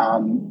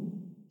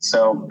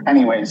 So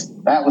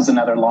anyways, that was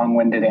another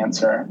long-winded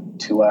answer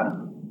to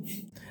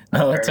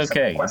No, it's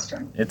okay.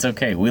 It's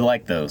okay. We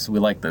like those. We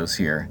like those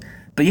here.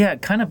 But yeah,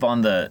 kind of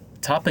on the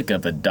topic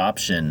of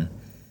adoption,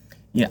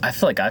 I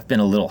feel like I've been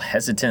a little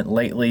hesitant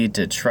lately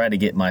to try to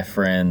get my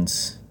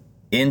friends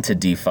into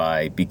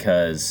DeFi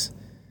because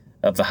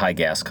of the high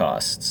gas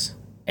costs.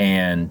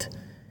 And,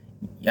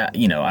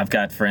 I've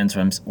got friends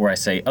where I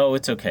say, oh,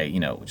 it's okay,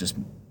 just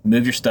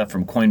move your stuff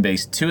from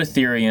Coinbase to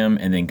Ethereum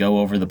and then go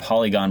over the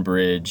Polygon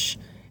bridge.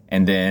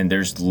 And then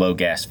there's low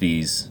gas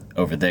fees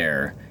over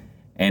there.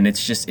 And it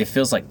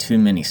feels like too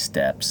many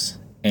steps.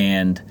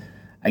 And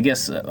I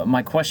guess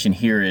my question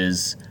here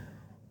is,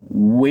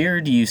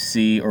 where do you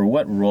see, or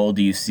what role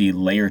do you see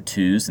layer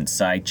 2s and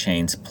side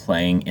chains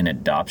playing in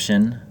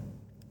adoption?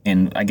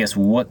 And I guess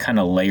what kind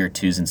of layer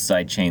 2s and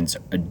side chains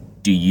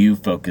do you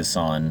focus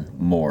on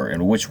more,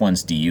 and which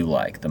ones do you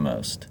like the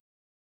most?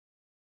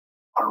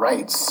 All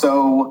right.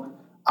 So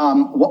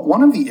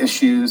one of the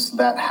issues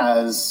that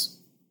has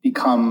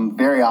become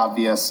very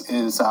obvious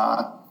is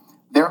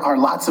there are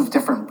lots of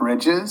different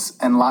bridges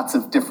and lots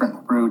of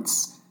different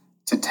routes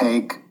to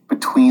take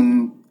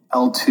between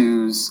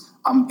L2s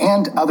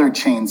and other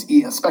chains,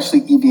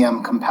 especially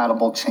EVM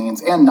compatible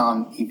chains and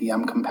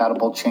non-EVM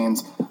compatible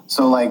chains.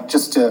 So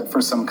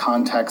for some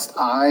context,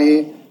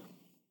 I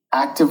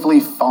actively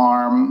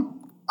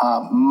farm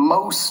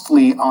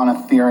mostly on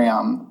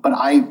Ethereum, but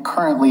I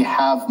currently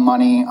have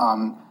money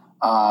on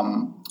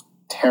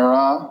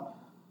Terra,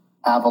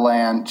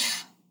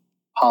 Avalanche,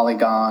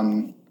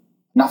 Polygon,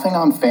 nothing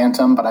on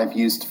Phantom, but I've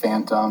used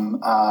Phantom.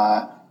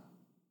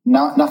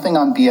 Nothing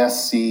on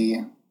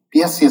BSC.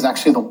 BSC is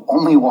actually the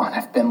only one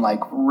I've been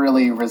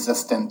really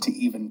resistant to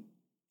even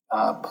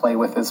play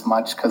with as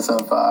much because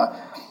of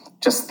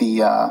just the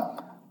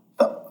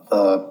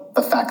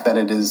fact that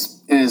it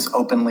is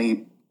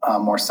openly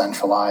more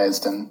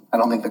centralized, and I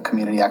don't think the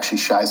community actually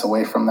shies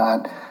away from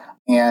that.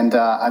 And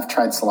I've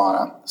tried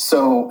Solana.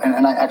 So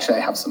and I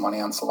have some money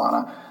on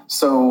Solana.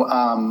 So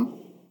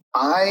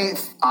I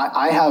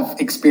have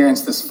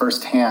experienced this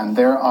firsthand.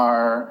 There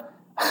are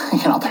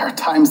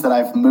times that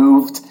I've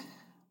moved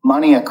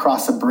money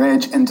across a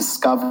bridge and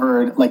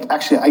discovered,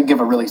 I give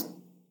a really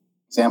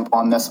example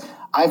on this.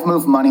 I've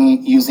moved money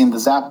using the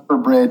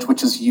Zapper bridge,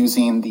 which is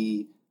using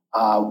the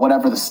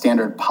whatever the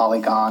standard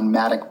Polygon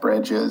Matic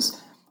bridge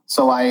is.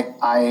 So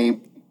I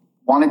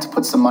wanted to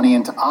put some money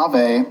into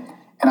Aave,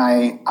 and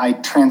I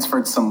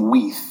transferred some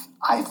WETH.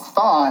 I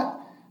thought,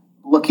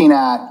 looking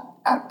at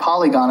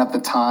Polygon at the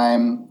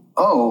time,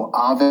 oh,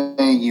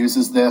 Aave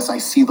uses this. I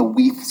see the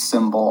WETH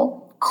symbol.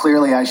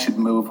 Clearly, I should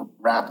move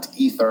wrapped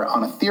Ether on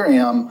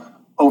Ethereum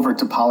over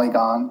to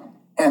Polygon.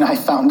 And I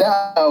found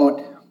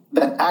out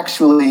that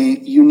actually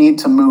you need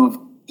to move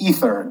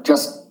Ether,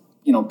 just,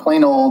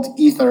 plain old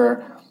Ether,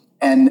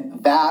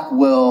 and that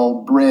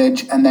will bridge,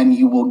 and then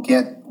you will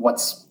get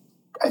what's,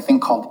 I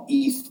think, called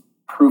ETH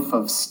proof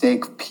of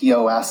stake,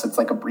 POS. It's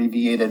like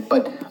abbreviated,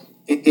 but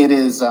it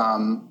is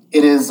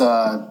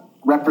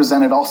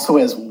represented also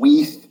as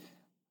WETH.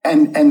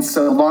 And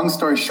so long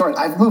story short,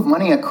 I've moved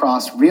money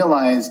across,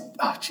 realized,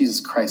 oh, Jesus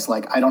Christ,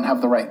 I don't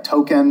have the right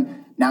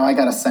token. Now I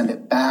got to send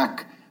it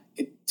back.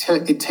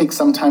 It takes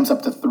sometimes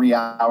up to 3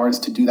 hours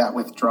to do that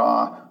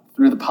withdrawal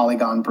through the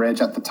Polygon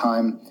bridge at the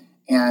time.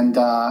 And,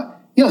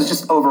 it's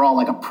just overall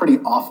a pretty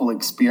awful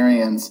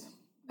experience.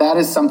 That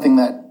is something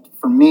that,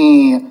 for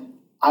me,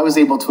 I was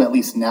able to at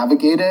least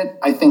navigate it.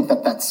 I think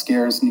that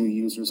scares new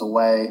users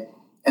away.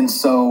 And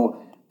so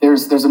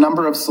there's a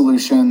number of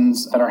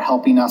solutions that are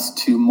helping us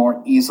to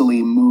more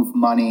easily move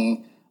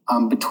money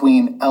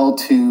between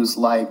L2s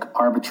like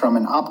Arbitrum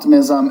and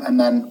Optimism, and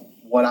then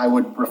what I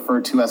would refer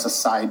to as a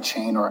side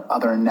chain or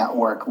other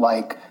network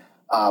like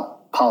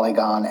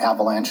Polygon,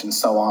 Avalanche, and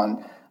so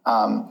on.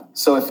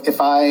 So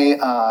if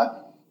I,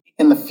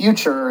 in the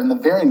future, in the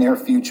very near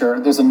future,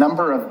 there's a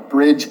number of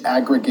bridge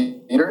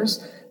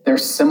aggregators. They're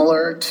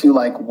similar to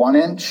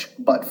 1inch,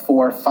 but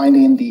for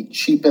finding the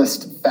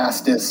cheapest,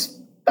 fastest,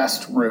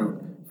 best route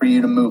for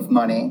you to move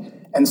money.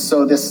 And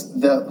so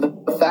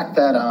the fact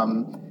that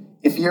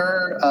if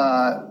you're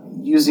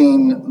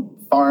using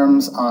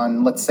farms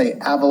on, let's say,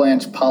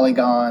 Avalanche,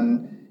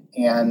 Polygon,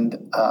 and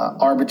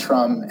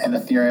Arbitrum and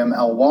Ethereum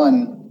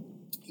L1,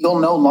 you'll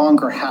no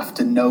longer have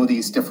to know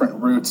these different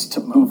routes to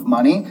move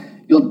money.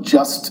 You'll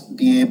just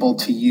be able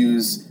to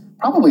use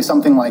probably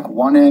something like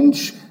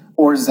 1inch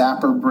or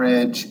Zapper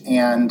Bridge,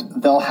 and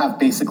they'll have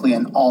basically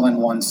an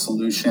all-in-one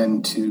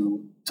solution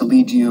to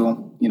lead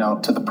you,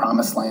 to the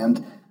promised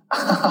land.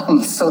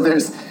 So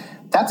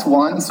that's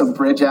one. So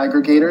bridge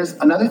aggregators.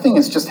 Another thing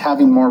is just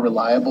having more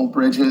reliable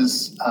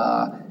bridges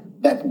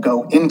that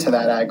go into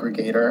that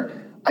aggregator.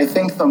 I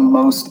think the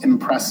most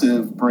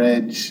impressive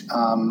bridge,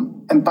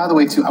 and by the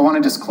way, too, I want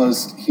to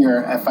disclose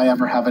here, if I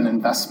ever have an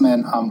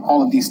investment,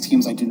 all of these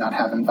teams I do not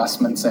have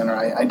investments in, or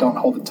I don't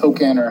hold a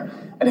token, or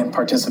I didn't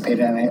participate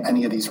in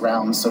any of these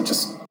rounds. So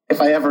just if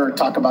I ever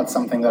talk about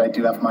something that I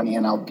do have money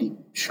in, I'll be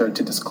sure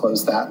to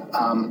disclose that.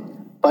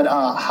 But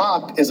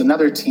Hop is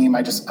another team.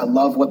 I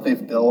love what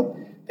they've built.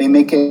 They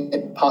make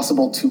it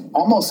possible to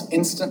almost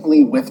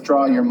instantly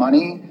withdraw your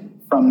money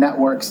from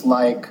networks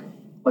like,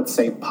 let's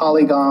say,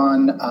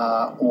 Polygon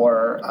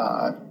or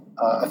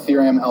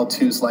Ethereum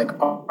L2s like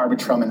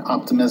Arbitrum and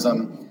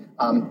Optimism.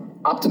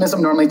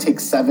 Optimism normally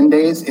takes 7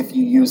 days if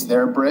you use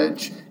their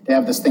bridge. They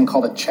have this thing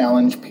called a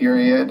challenge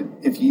period.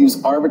 If you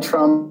use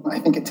Arbitrum, I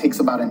think it takes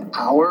about an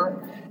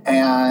hour.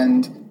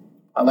 And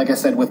like I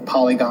said, with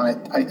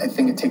Polygon, I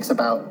think it takes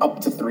about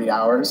up to 3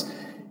 hours.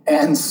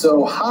 And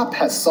so Hop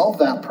has solved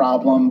that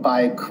problem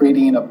by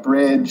creating a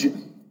bridge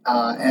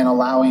and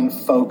allowing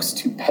folks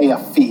to pay a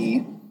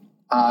fee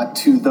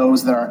to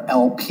those that are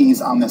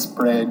LPs on this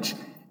bridge.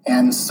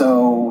 And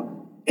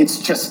so it's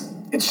just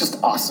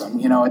awesome.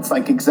 It's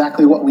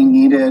exactly what we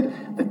needed.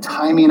 The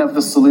timing of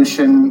the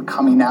solution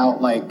coming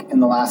out in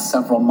the last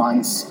several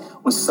months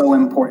was so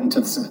important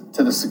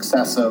to the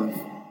success of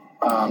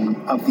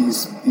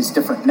these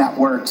different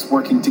networks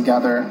working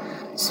together.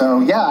 So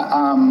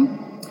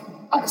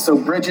so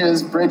bridge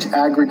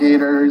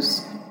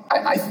aggregators.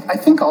 I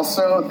think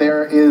also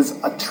there is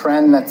a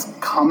trend that's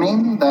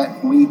coming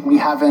that we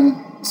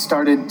haven't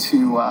started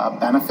to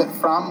benefit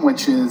from,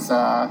 which is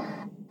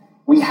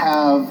we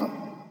have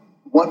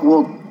what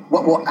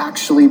will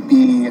actually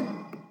be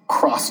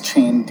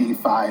cross-chain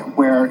DeFi,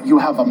 where you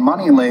have a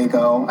money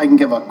Lego. I can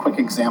give a quick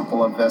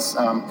example of this.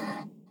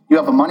 You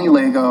have a money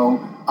Lego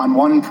on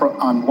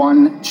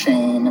one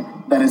chain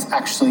that is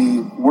actually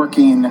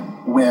working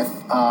with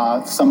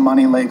some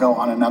money Lego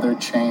on another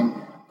chain.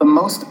 The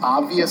most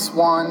obvious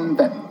one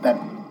that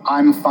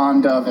I'm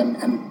fond of,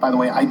 and by the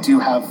way, I do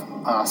have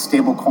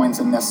stable coins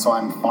in this, so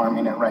I'm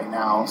farming it right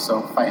now.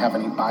 So if I have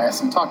any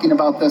bias in talking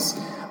about this,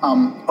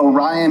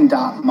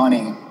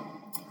 Orion.money,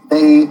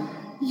 they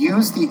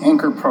use the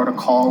Anchor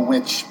protocol,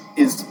 which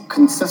is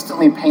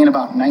consistently paying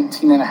about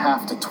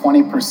 19.5% to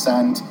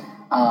 20%,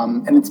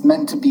 and it's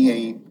meant to be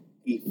a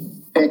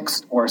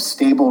fixed or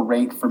stable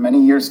rate for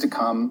many years to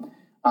come.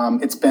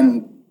 It's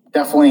been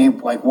definitely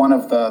one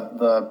of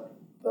the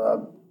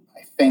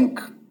I think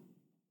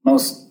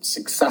most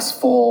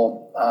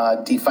successful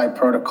DeFi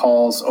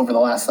protocols over the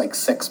last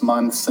 6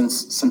 months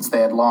since they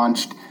had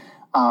launched.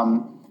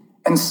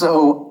 And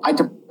so I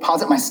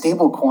deposit my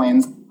stable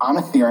coins on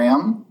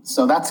Ethereum.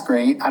 So that's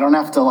great. I don't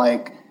have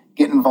to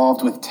get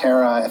involved with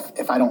Terra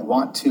if I don't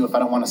want to, if I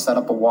don't want to set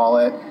up a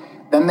wallet.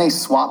 Then they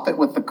swap it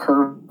with a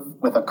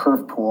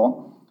curve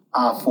pool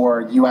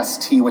for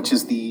UST, which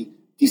is the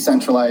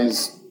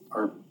decentralized,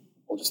 or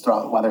we'll just throw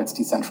out whether it's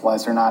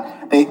decentralized or not.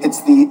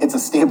 It's a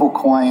stable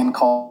coin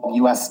called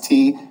UST.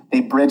 They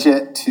bridge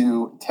it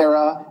to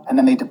Terra, and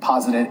then they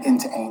deposit it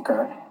into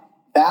Anchor.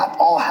 That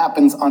all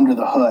happens under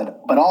the hood,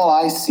 but all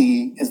I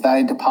see is that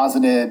I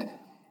deposited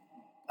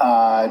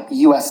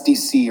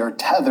USDC or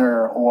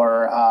Tether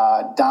or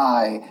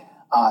DAI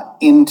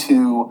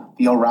into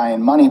the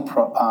Orion Money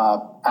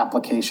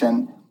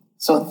application.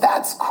 So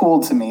that's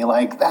cool to me.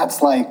 Like,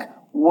 that's like,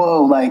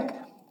 whoa, like,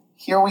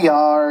 here we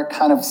are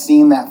kind of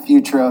seeing that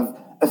future of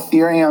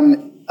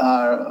Ethereum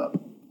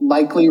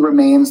likely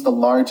remains the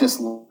largest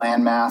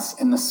landmass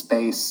in the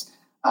space.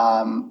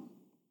 I'm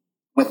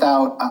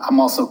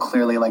also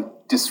clearly like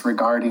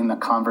disregarding the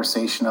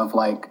conversation of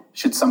like,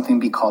 should something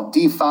be called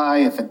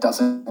DeFi if it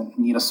doesn't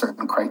meet a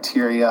certain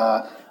criteria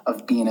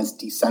of being as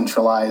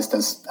decentralized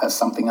as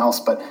something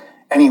else. But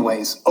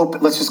anyways,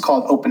 let's just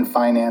call it open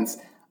finance.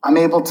 I'm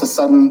able to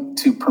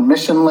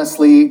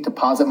permissionlessly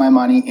deposit my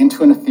money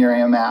into an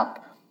Ethereum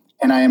app,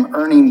 and I am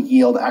earning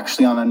yield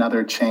actually on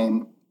another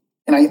chain.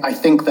 And I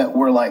think that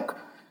we're like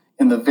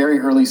in the very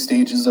early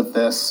stages of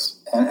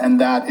this, and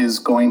that is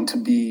going to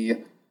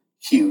be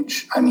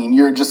huge. I mean,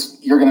 you're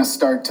going to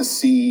start to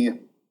see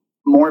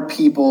more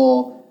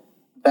people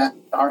that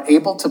are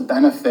able to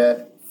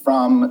benefit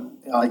from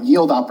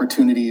yield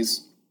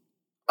opportunities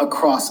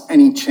across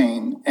any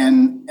chain.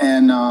 And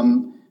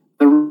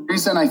the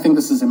reason I think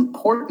this is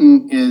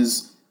important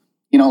is,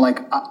 like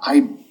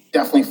I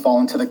definitely fall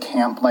into the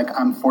camp. Like,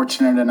 I'm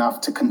fortunate enough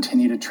to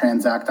continue to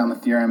transact on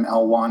Ethereum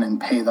L1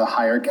 and pay the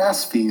higher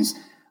gas fees.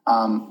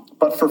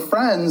 But for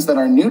friends that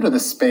are new to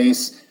the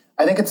space,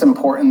 I think it's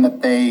important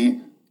that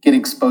they get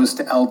exposed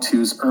to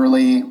L2s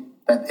early,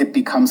 that it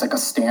becomes like a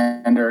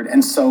standard.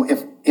 And so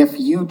if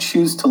you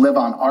choose to live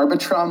on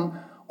Arbitrum,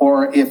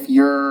 or if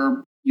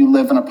you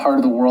live in a part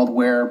of the world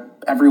where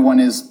everyone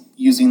is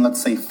using,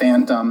 let's say,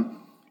 Phantom,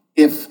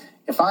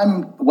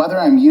 whether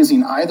I'm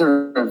using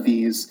either of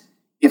these,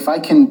 if I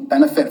can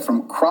benefit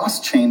from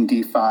cross-chain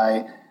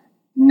DeFi,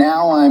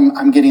 now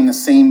I'm getting the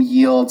same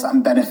yields,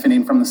 I'm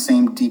benefiting from the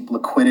same deep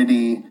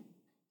liquidity,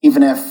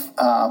 even if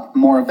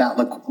more of that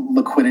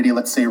liquidity,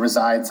 let's say,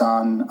 resides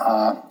on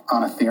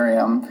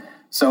Ethereum.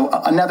 So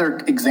another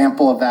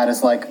example of that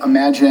is like,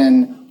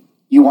 imagine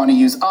you want to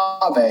use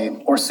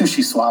Aave or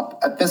SushiSwap.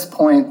 At this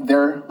point,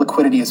 their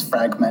liquidity is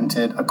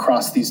fragmented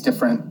across these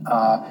different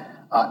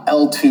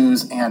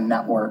L2s and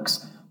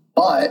networks.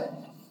 But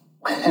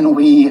when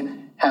we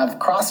have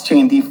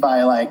cross-chain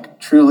DeFi like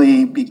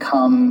truly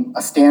become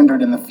a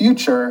standard in the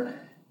future,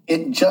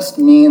 it just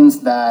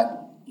means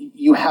that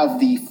you have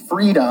the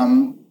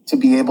freedom to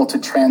be able to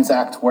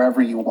transact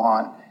wherever you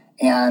want.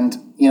 And,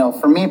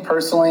 for me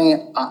personally,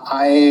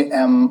 I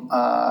am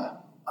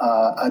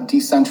a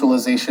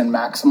decentralization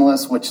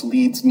maximalist, which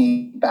leads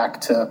me back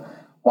to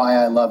why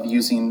I love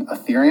using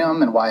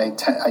Ethereum and why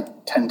I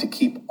tend to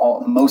keep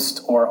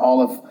most or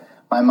all of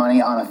my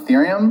money on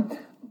Ethereum.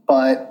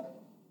 But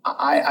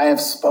I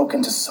have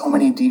spoken to so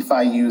many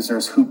DeFi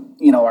users who,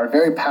 are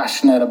very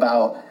passionate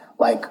about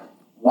like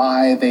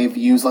why they've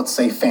used, let's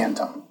say,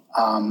 Phantom.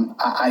 And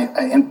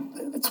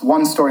it's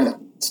one story that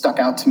stuck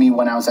out to me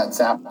when I was at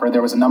Zapper.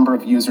 There was a number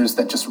of users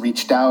that just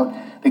reached out.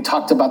 They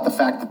talked about the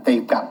fact that they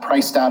got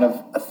priced out of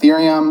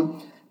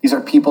Ethereum. These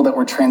are people that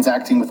were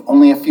transacting with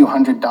only a few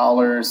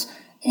 $100s,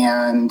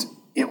 and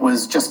it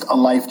was just a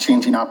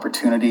life-changing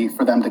opportunity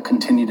for them to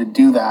continue to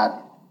do that.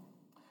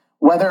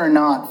 Whether or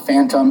not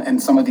Phantom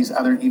and some of these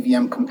other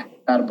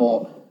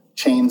EVM-compatible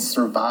chains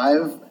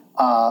survive,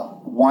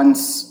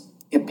 once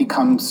it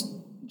becomes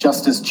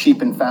just as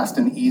cheap and fast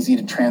and easy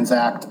to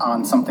transact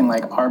on something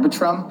like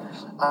Arbitrum,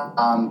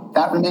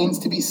 that remains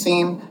to be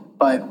seen.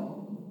 But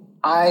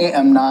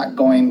I'm not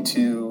going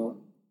to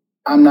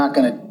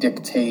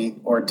dictate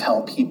or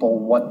tell people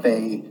what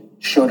they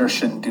should or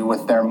shouldn't do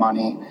with their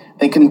money.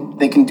 They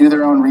can do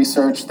their own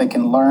research. They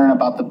can learn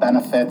about the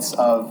benefits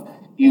of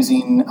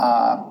using,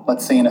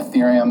 let's say, an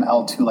Ethereum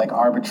L2 like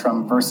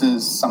Arbitrum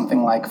versus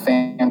something like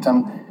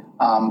Phantom.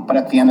 But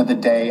at the end of the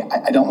day,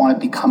 I don't want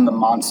to become the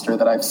monster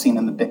that I've seen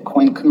in the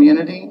Bitcoin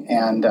community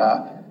and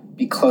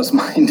be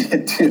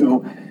close-minded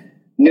to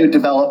new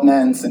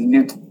developments and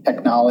new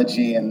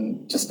technology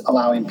and just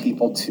allowing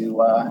people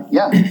to,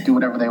 do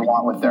whatever they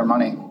want with their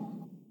money.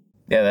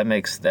 Yeah, that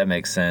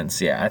makes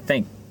sense. Yeah, I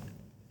think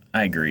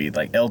I agree.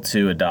 Like,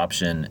 L2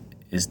 adoption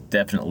is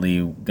definitely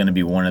going to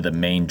be one of the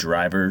main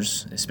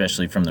drivers,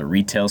 especially from the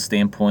retail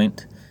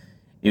standpoint.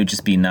 It would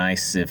just be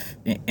nice if,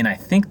 and I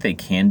think they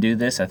can do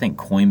this. I think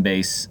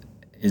Coinbase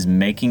is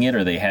making it,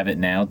 or they have it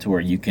now, to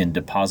where you can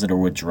deposit or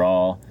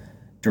withdraw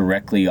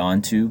directly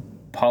onto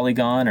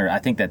Polygon, or I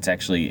think that's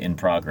actually in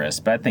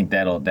progress. But I think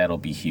that'll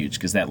be huge,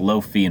 because that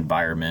low fee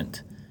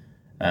environment,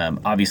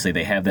 obviously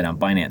they have that on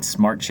Binance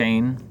Smart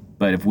Chain,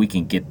 but if we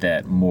can get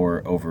that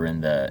more over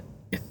in the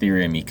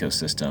Ethereum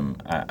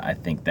ecosystem, I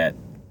think that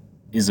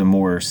is a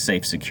more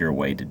safe, secure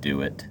way to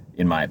do it,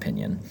 in my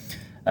opinion.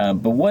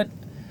 But what,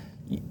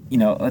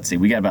 let's see,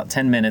 we got about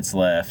 10 minutes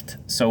left.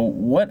 So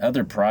what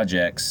other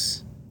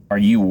projects are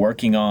you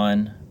working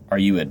on? Are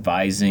you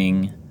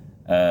advising?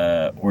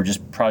 or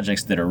just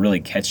projects that are really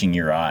catching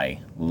your eye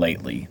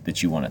lately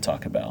that you want to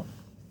talk about?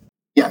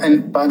 Yeah,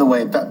 and by the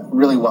way, that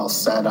really well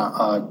said.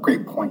 A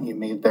great point you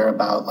made there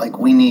about like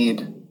we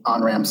need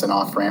on-ramps and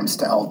off-ramps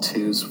to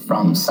L2s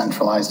from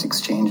centralized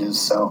exchanges.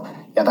 So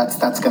yeah,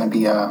 that's going to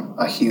be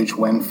a huge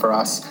win for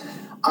us.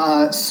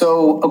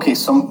 So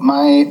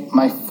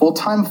my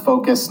full-time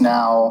focus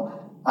now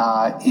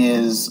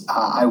is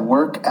I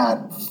work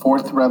at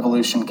Fourth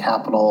Revolution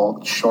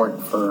Capital,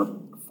 short for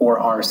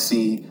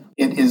 4RC.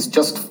 It is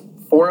just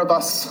four of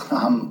us.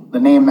 The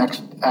name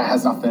actually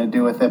has nothing to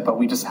do with it, but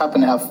we just happen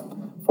to have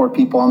four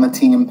people on the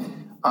team.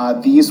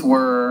 These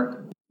were,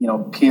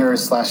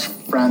 peers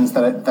 / friends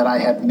that I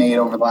had made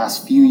over the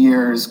last few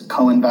years,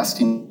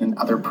 co-investing in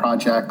other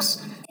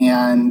projects.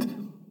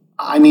 And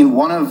I mean,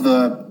 one of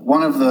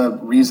the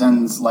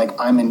reasons like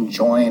I'm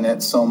enjoying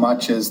it so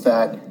much is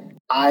that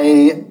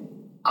I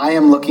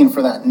am looking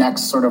for that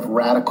next sort of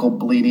radical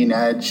bleeding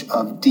edge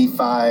of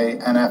DeFi,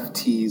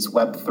 NFTs,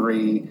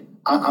 Web3.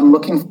 I'm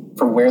looking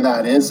for where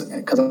that is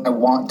because I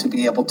want to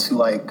be able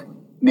to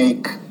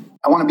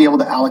I want to be able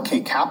to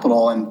allocate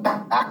capital and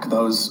back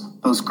those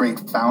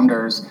great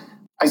founders.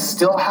 I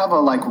still have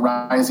a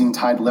rising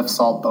tide lifts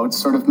all boats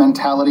sort of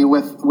mentality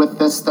with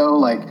this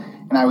though.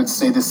 And I would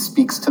say this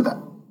speaks to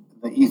the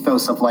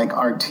ethos of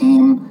our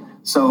team.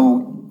 So,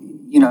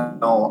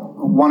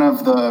 one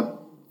of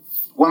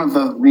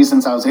the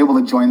reasons I was able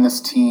to join this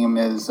team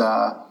is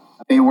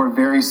they were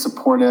very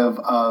supportive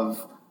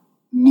of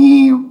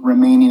me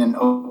remaining an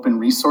open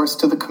resource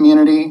to the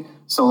community.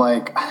 So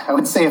I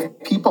would say if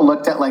people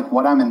looked at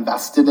what I'm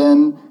invested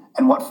in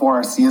and what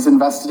 4RC is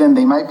invested in,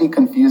 they might be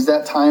confused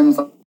at times.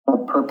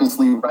 I'll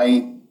purposely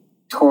write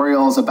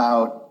tutorials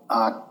about,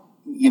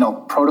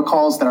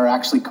 protocols that are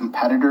actually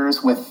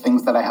competitors with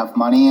things that I have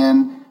money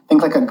in. I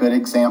think a good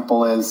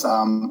example is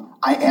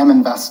I am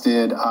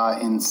invested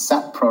in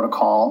SET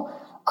protocol,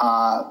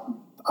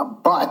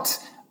 but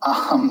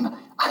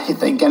I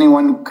think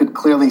anyone could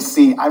clearly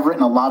see I've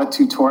written a lot of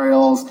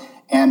tutorials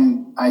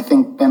and I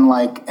think been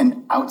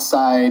an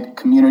outside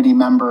community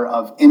member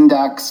of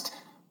Indexed,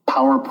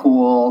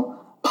 PowerPool,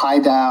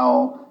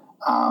 PyDAO.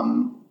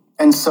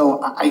 And so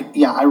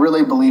I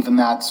really believe in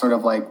that sort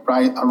of a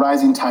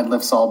rising tide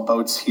lifts all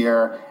boats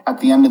here.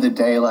 At the end of the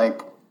day,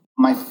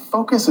 my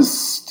focus is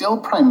still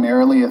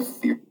primarily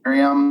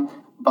Ethereum,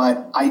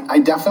 but I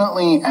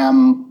definitely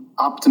am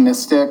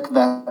optimistic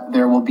that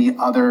there will be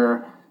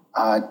other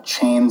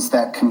chains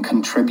that can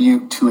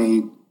contribute to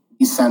a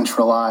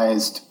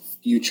decentralized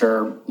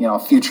future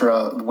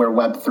where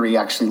Web3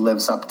 actually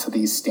lives up to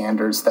these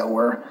standards that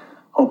we're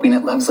hoping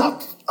it lives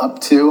up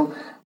to.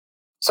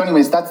 So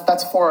anyways,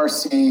 that's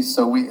 4RC.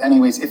 So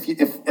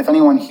if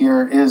anyone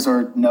here is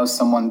or knows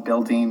someone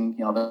building,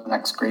 the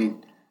next great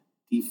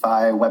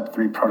DeFi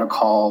Web3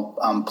 protocol,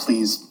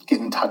 please get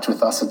in touch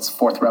with us. It's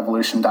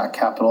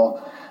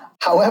fourthrevolution.capital.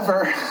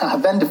 However,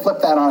 then to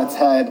flip that on its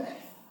head,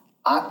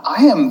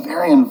 I am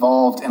very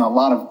involved in a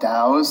lot of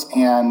DAOs,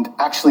 and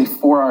actually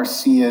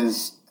 4RC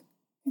is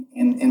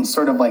in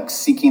sort of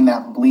seeking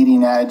that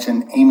bleeding edge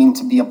and aiming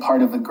to be a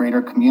part of the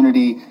greater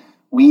community.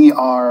 We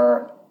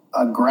are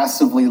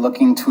aggressively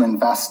looking to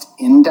invest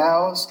in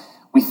DAOs.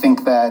 We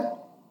think that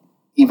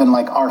even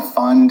our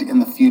fund in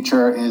the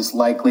future is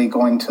likely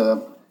going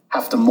to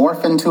have to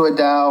morph into a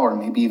DAO or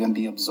maybe even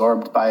be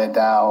absorbed by a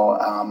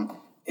DAO.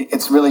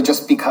 It's really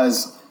just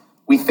because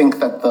we think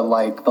that the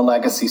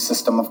legacy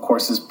system, of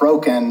course, is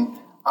broken,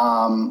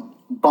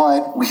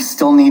 but we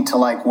still need to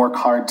work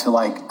hard to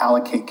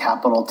allocate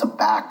capital to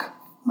back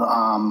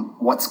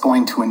what's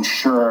going to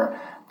ensure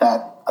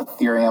that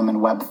Ethereum and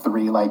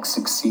Web3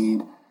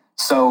 succeed.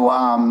 So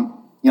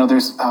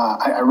there's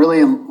I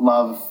really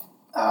love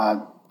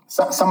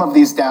some of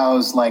these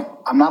DAOs.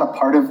 I'm not a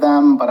part of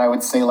them, but I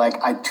would say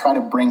I try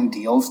to bring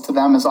deals to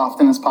them as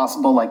often as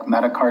possible, like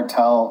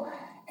Metacartel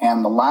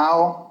and the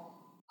Lao.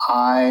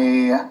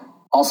 I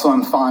also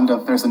am fond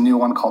of, there's a new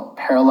one called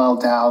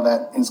Parallel DAO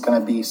that is going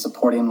to be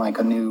supporting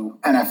a new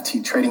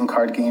NFT trading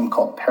card game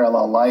called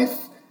Parallel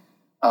Life.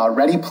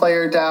 Ready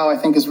Player DAO I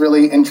think is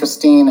really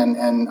interesting,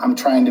 and I'm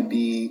trying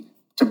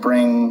to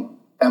bring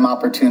them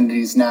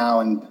opportunities now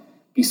and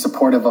be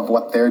supportive of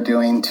what they're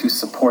doing to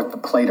support the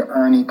play to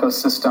earn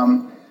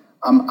ecosystem.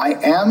 I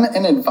am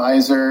an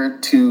advisor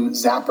to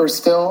Zapper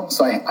still,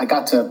 so I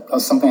got to,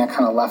 something I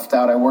kind of left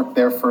out. I worked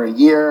there for a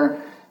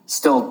year,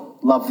 still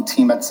love the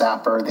team at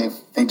Zapper.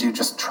 They do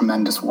just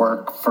tremendous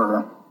work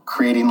for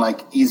creating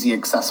easy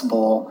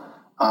accessible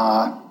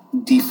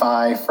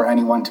DeFi for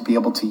anyone to be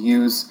able to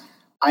use.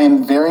 I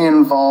am very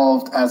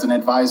involved as an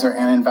advisor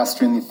and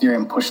investor in the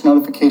Ethereum push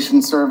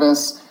notification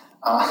service,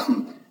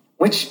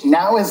 which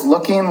now is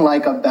looking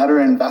like a better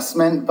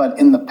investment. But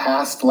in the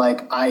past,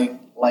 I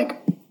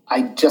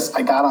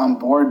got on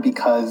board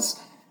because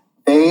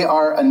they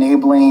are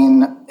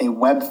enabling a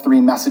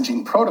Web3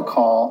 messaging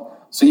protocol.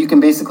 So you can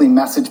basically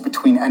message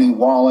between any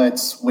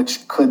wallets,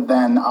 which could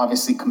then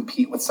obviously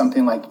compete with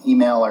something like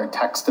email or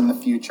text in the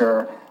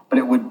future, but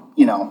it would,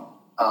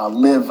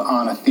 live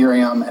on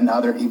Ethereum and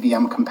other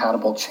EVM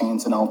compatible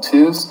chains and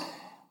L2s.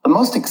 The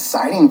most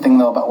exciting thing,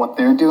 though, about what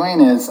they're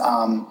doing is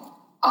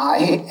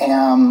I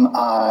am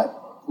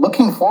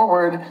looking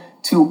forward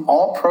to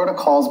all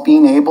protocols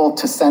being able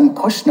to send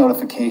push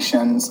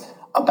notifications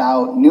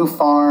about new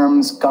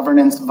farms,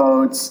 governance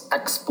votes,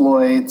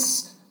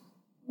 exploits,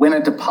 when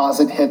a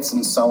deposit hits,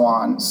 and so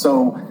on.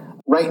 So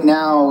right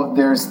now,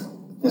 there's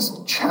this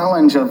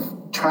challenge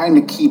of trying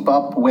to keep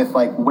up with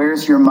like,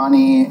 where's your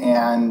money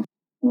and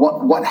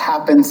what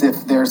happens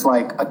if there's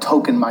like a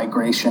token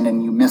migration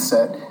and you miss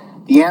it.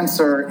 The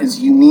answer is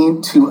you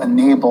need to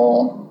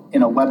enable,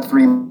 in a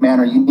Web3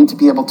 manner, you need to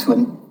be able to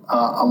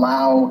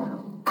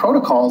allow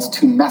protocols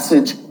to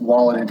message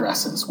wallet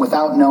addresses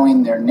without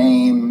knowing their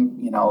name,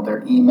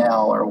 their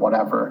email or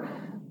whatever.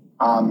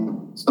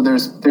 So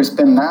there's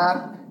been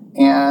that.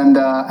 And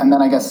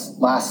then I guess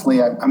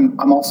lastly,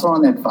 I'm also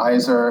an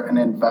advisor and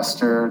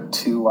investor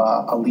to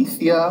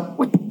Alethea,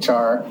 which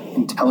are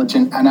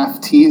intelligent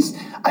NFTs.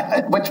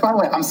 Which, by the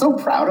way, I'm so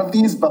proud of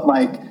these, but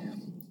like,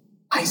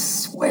 I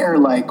swear,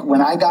 like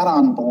when I got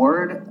on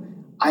board,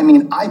 I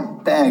mean, I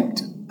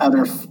begged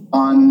other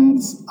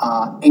funds,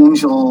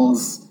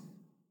 angels,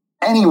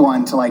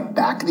 anyone to like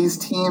back these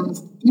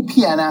teams.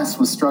 EPNS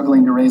was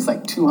struggling to raise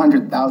like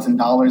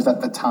 $200,000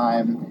 at the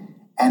time,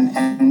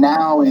 and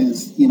now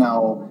is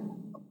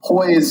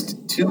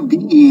poised to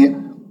be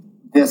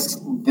this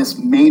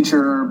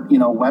major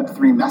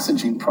Web3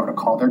 messaging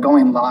protocol. They're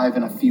going live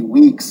in a few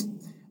weeks.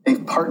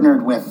 They've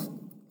partnered with,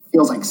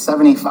 feels like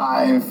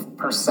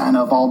 75%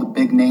 of all the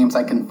big names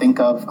I can think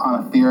of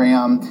on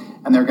Ethereum,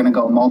 and they're going to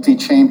go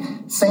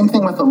multi-chain. Same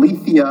thing with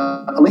Alethea.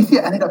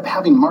 Alethea ended up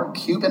having Mark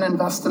Cuban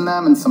invest in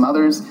them and some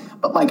others.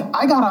 But like,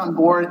 I got on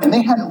board and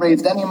they hadn't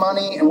raised any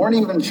money and weren't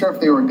even sure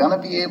if they were going to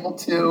be able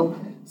to.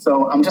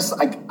 So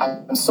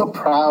I'm so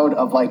proud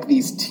of like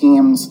these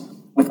teams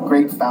with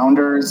great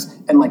founders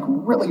and like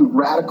really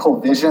radical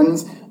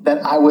visions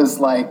that I was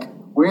like,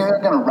 we're either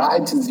going to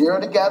ride to zero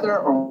together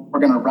or we're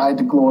going to ride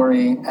to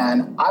glory.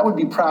 And I would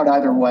be proud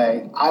either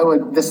way.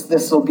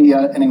 This will be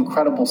an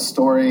incredible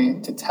story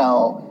to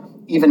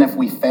tell, even if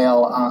we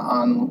fail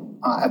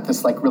at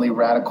this like really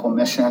radical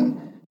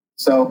mission.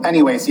 So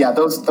anyways, yeah,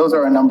 those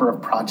are a number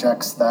of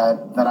projects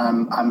that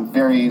I'm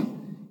very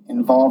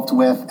involved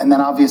with. And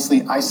then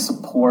obviously I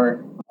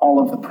support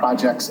all of the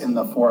projects in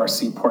the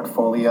 4RC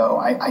portfolio.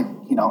 I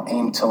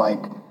aim to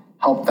like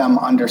help them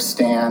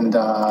understand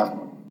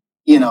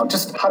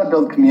just how to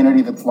build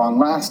community that's long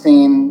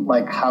lasting,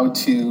 like how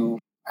to,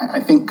 I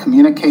think,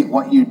 communicate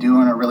what you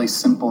do in a really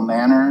simple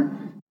manner.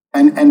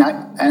 And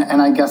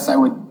I guess I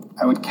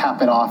would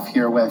cap it off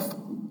here with,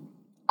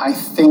 I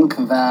think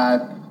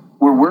that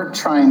where we're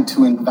trying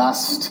to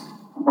invest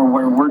or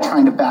where we're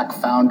trying to back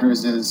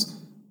founders is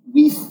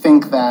we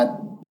think that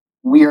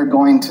we are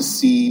going to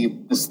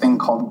see this thing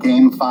called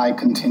GameFi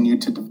continue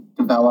to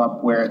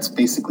develop, where it's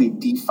basically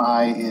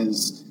DeFi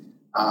is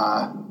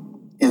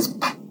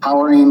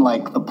powering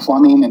like the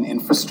plumbing and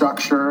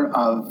infrastructure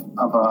of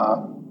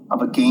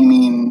a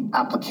gaming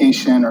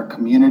application or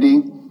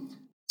community.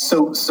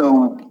 So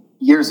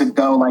years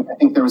ago, like I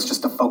think there was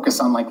just a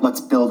focus on like,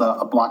 let's build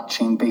a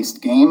blockchain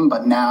based game.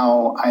 But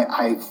now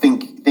I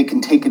think they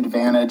can take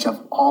advantage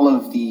of all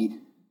of the,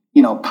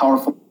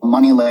 powerful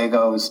money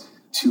Legos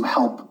to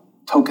help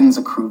tokens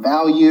accrue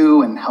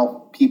value and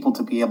help people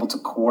to be able to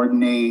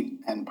coordinate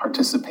and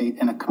participate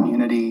in a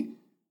community.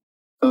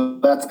 So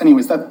that's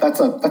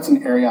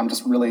an area I'm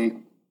just really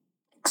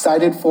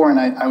excited for, and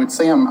I would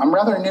say I'm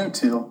rather new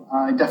to.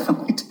 I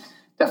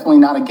definitely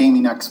not a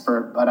gaming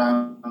expert, but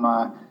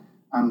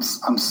I'm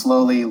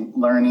slowly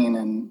learning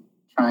and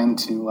trying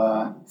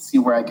to see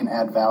where I can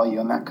add value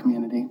in that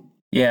community.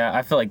 Yeah,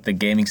 I feel like the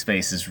gaming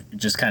space is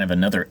just kind of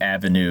another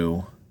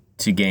avenue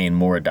to gain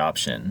more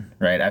adoption,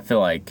 right? I feel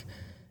like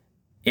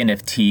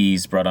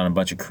NFTs brought on a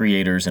bunch of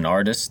creators and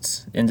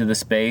artists into the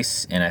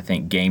space, and I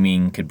think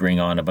gaming could bring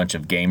on a bunch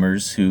of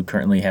gamers who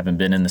currently haven't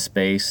been in the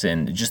space.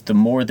 And just the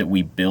more that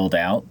we build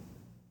out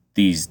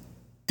these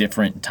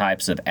different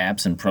types of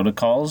apps and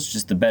protocols,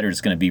 just the better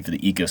it's going to be for the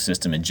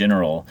ecosystem in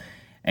general.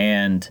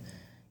 And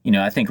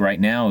I think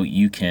right now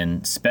you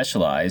can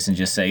specialize and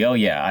just say, oh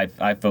yeah,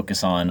 I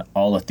focus on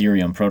all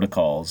Ethereum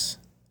protocols,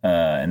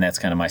 and that's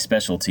kind of my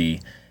specialty.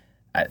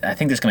 I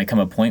think there's going to come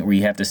a point where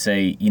you have to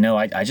say,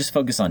 I just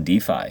focus on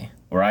DeFi,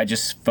 or I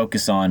just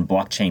focus on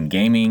blockchain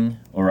gaming,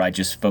 or I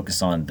just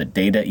focus on the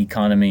data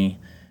economy.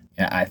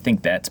 I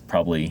think that's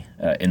probably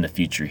in the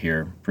future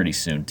here pretty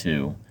soon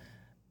too.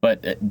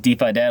 But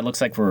DeFi Dad, looks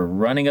like we're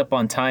running up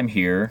on time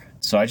here.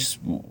 So I just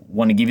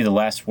want to give you the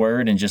last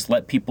word and just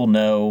let people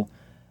know,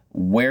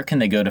 where can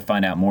they go to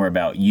find out more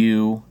about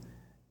you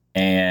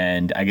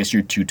and I guess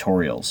your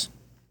tutorials?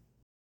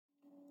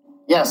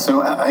 Yeah,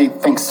 so I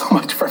thanks so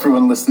much for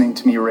everyone listening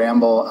to me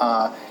ramble.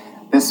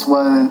 This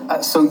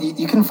was, so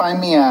you can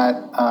find me at,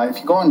 if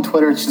you go on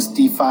Twitter, it's just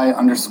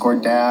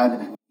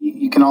DeFi_Dad.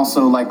 You can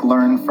also like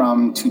learn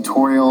from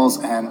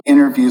tutorials and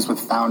interviews with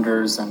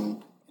founders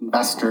and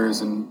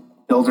investors and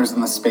builders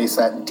in the space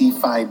at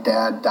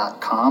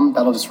DeFiDad.com.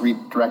 That'll just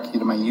redirect you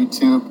to my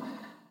YouTube.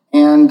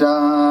 And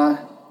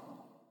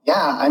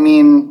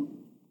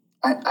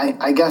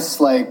I guess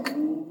like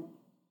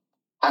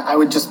I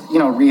would just,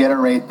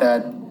 reiterate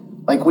that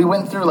like we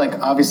went through like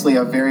obviously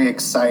a very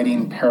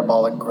exciting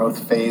parabolic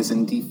growth phase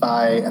in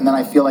DeFi. And then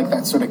I feel like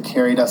that sort of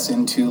carried us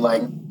into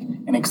like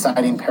an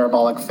exciting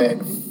parabolic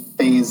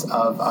phase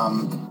of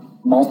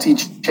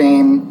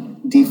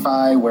multi-chain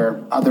DeFi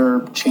where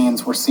other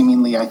chains were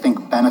seemingly, I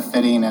think,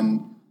 benefiting.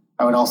 And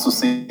I would also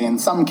say in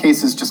some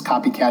cases just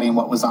copycatting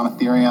what was on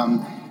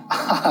Ethereum.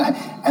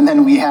 And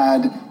then we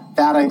had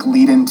that like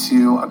lead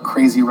into a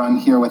crazy run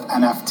here with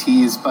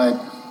NFTs. But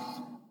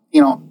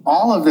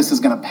all of this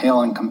is going to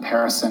pale in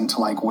comparison to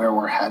like where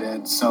we're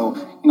headed. So,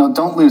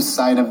 don't lose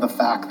sight of the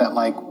fact that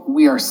like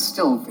we are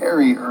still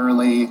very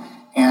early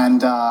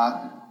and,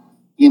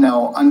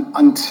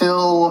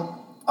 until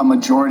a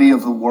majority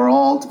of the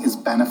world is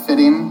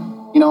benefiting,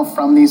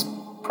 from these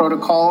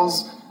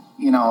protocols,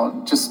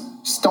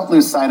 just don't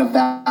lose sight of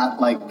that.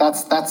 Like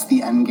that's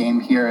the end game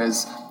here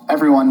is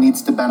everyone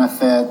needs to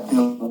benefit.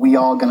 We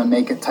all going to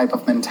make it type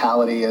of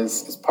mentality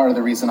is part of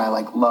the reason I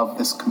like love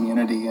this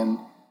community. And,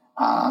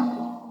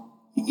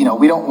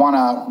 we don't want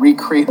to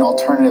recreate an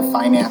alternative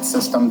finance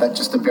system that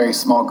just a very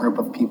small group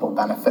of people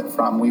benefit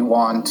from. We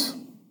want,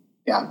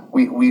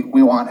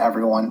 we want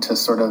everyone to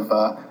sort of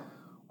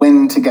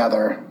win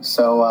together.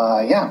 So,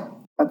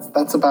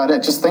 that's about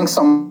it. Just thanks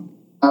so much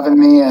for having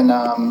me. And,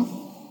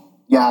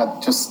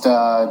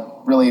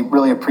 really,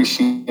 really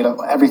appreciate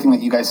everything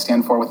that you guys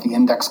stand for with the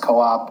Index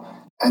Co-op.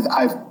 And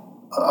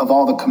of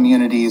all the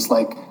communities,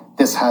 like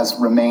this has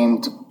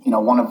remained,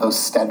 one of those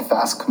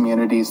steadfast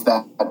communities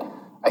that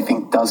I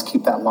think does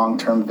keep that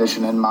long-term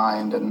vision in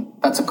mind. And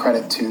that's a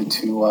credit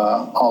to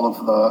all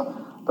of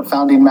the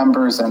founding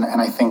members and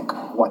I think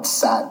what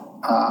set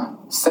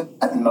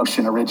in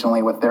motion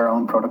originally with their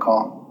own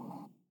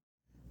protocol.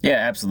 Yeah,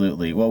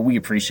 absolutely. Well, we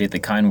appreciate the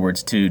kind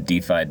words too,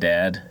 DeFi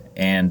Dad.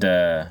 And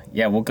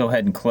we'll go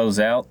ahead and close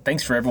out.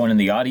 Thanks for everyone in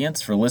the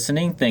audience for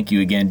listening. Thank you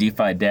again,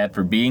 DeFi Dad,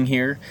 for being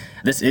here.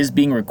 This is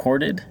being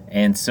recorded,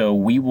 and so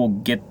we will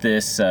get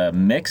this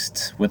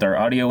mixed with our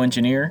audio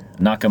engineer,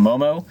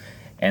 Nakamomo,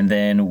 and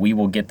then we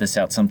will get this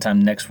out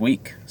sometime next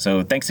week.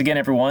 So thanks again,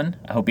 everyone.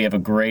 I hope you have a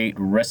great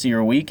rest of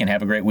your week and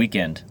have a great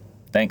weekend.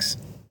 Thanks.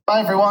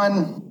 Bye,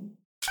 everyone.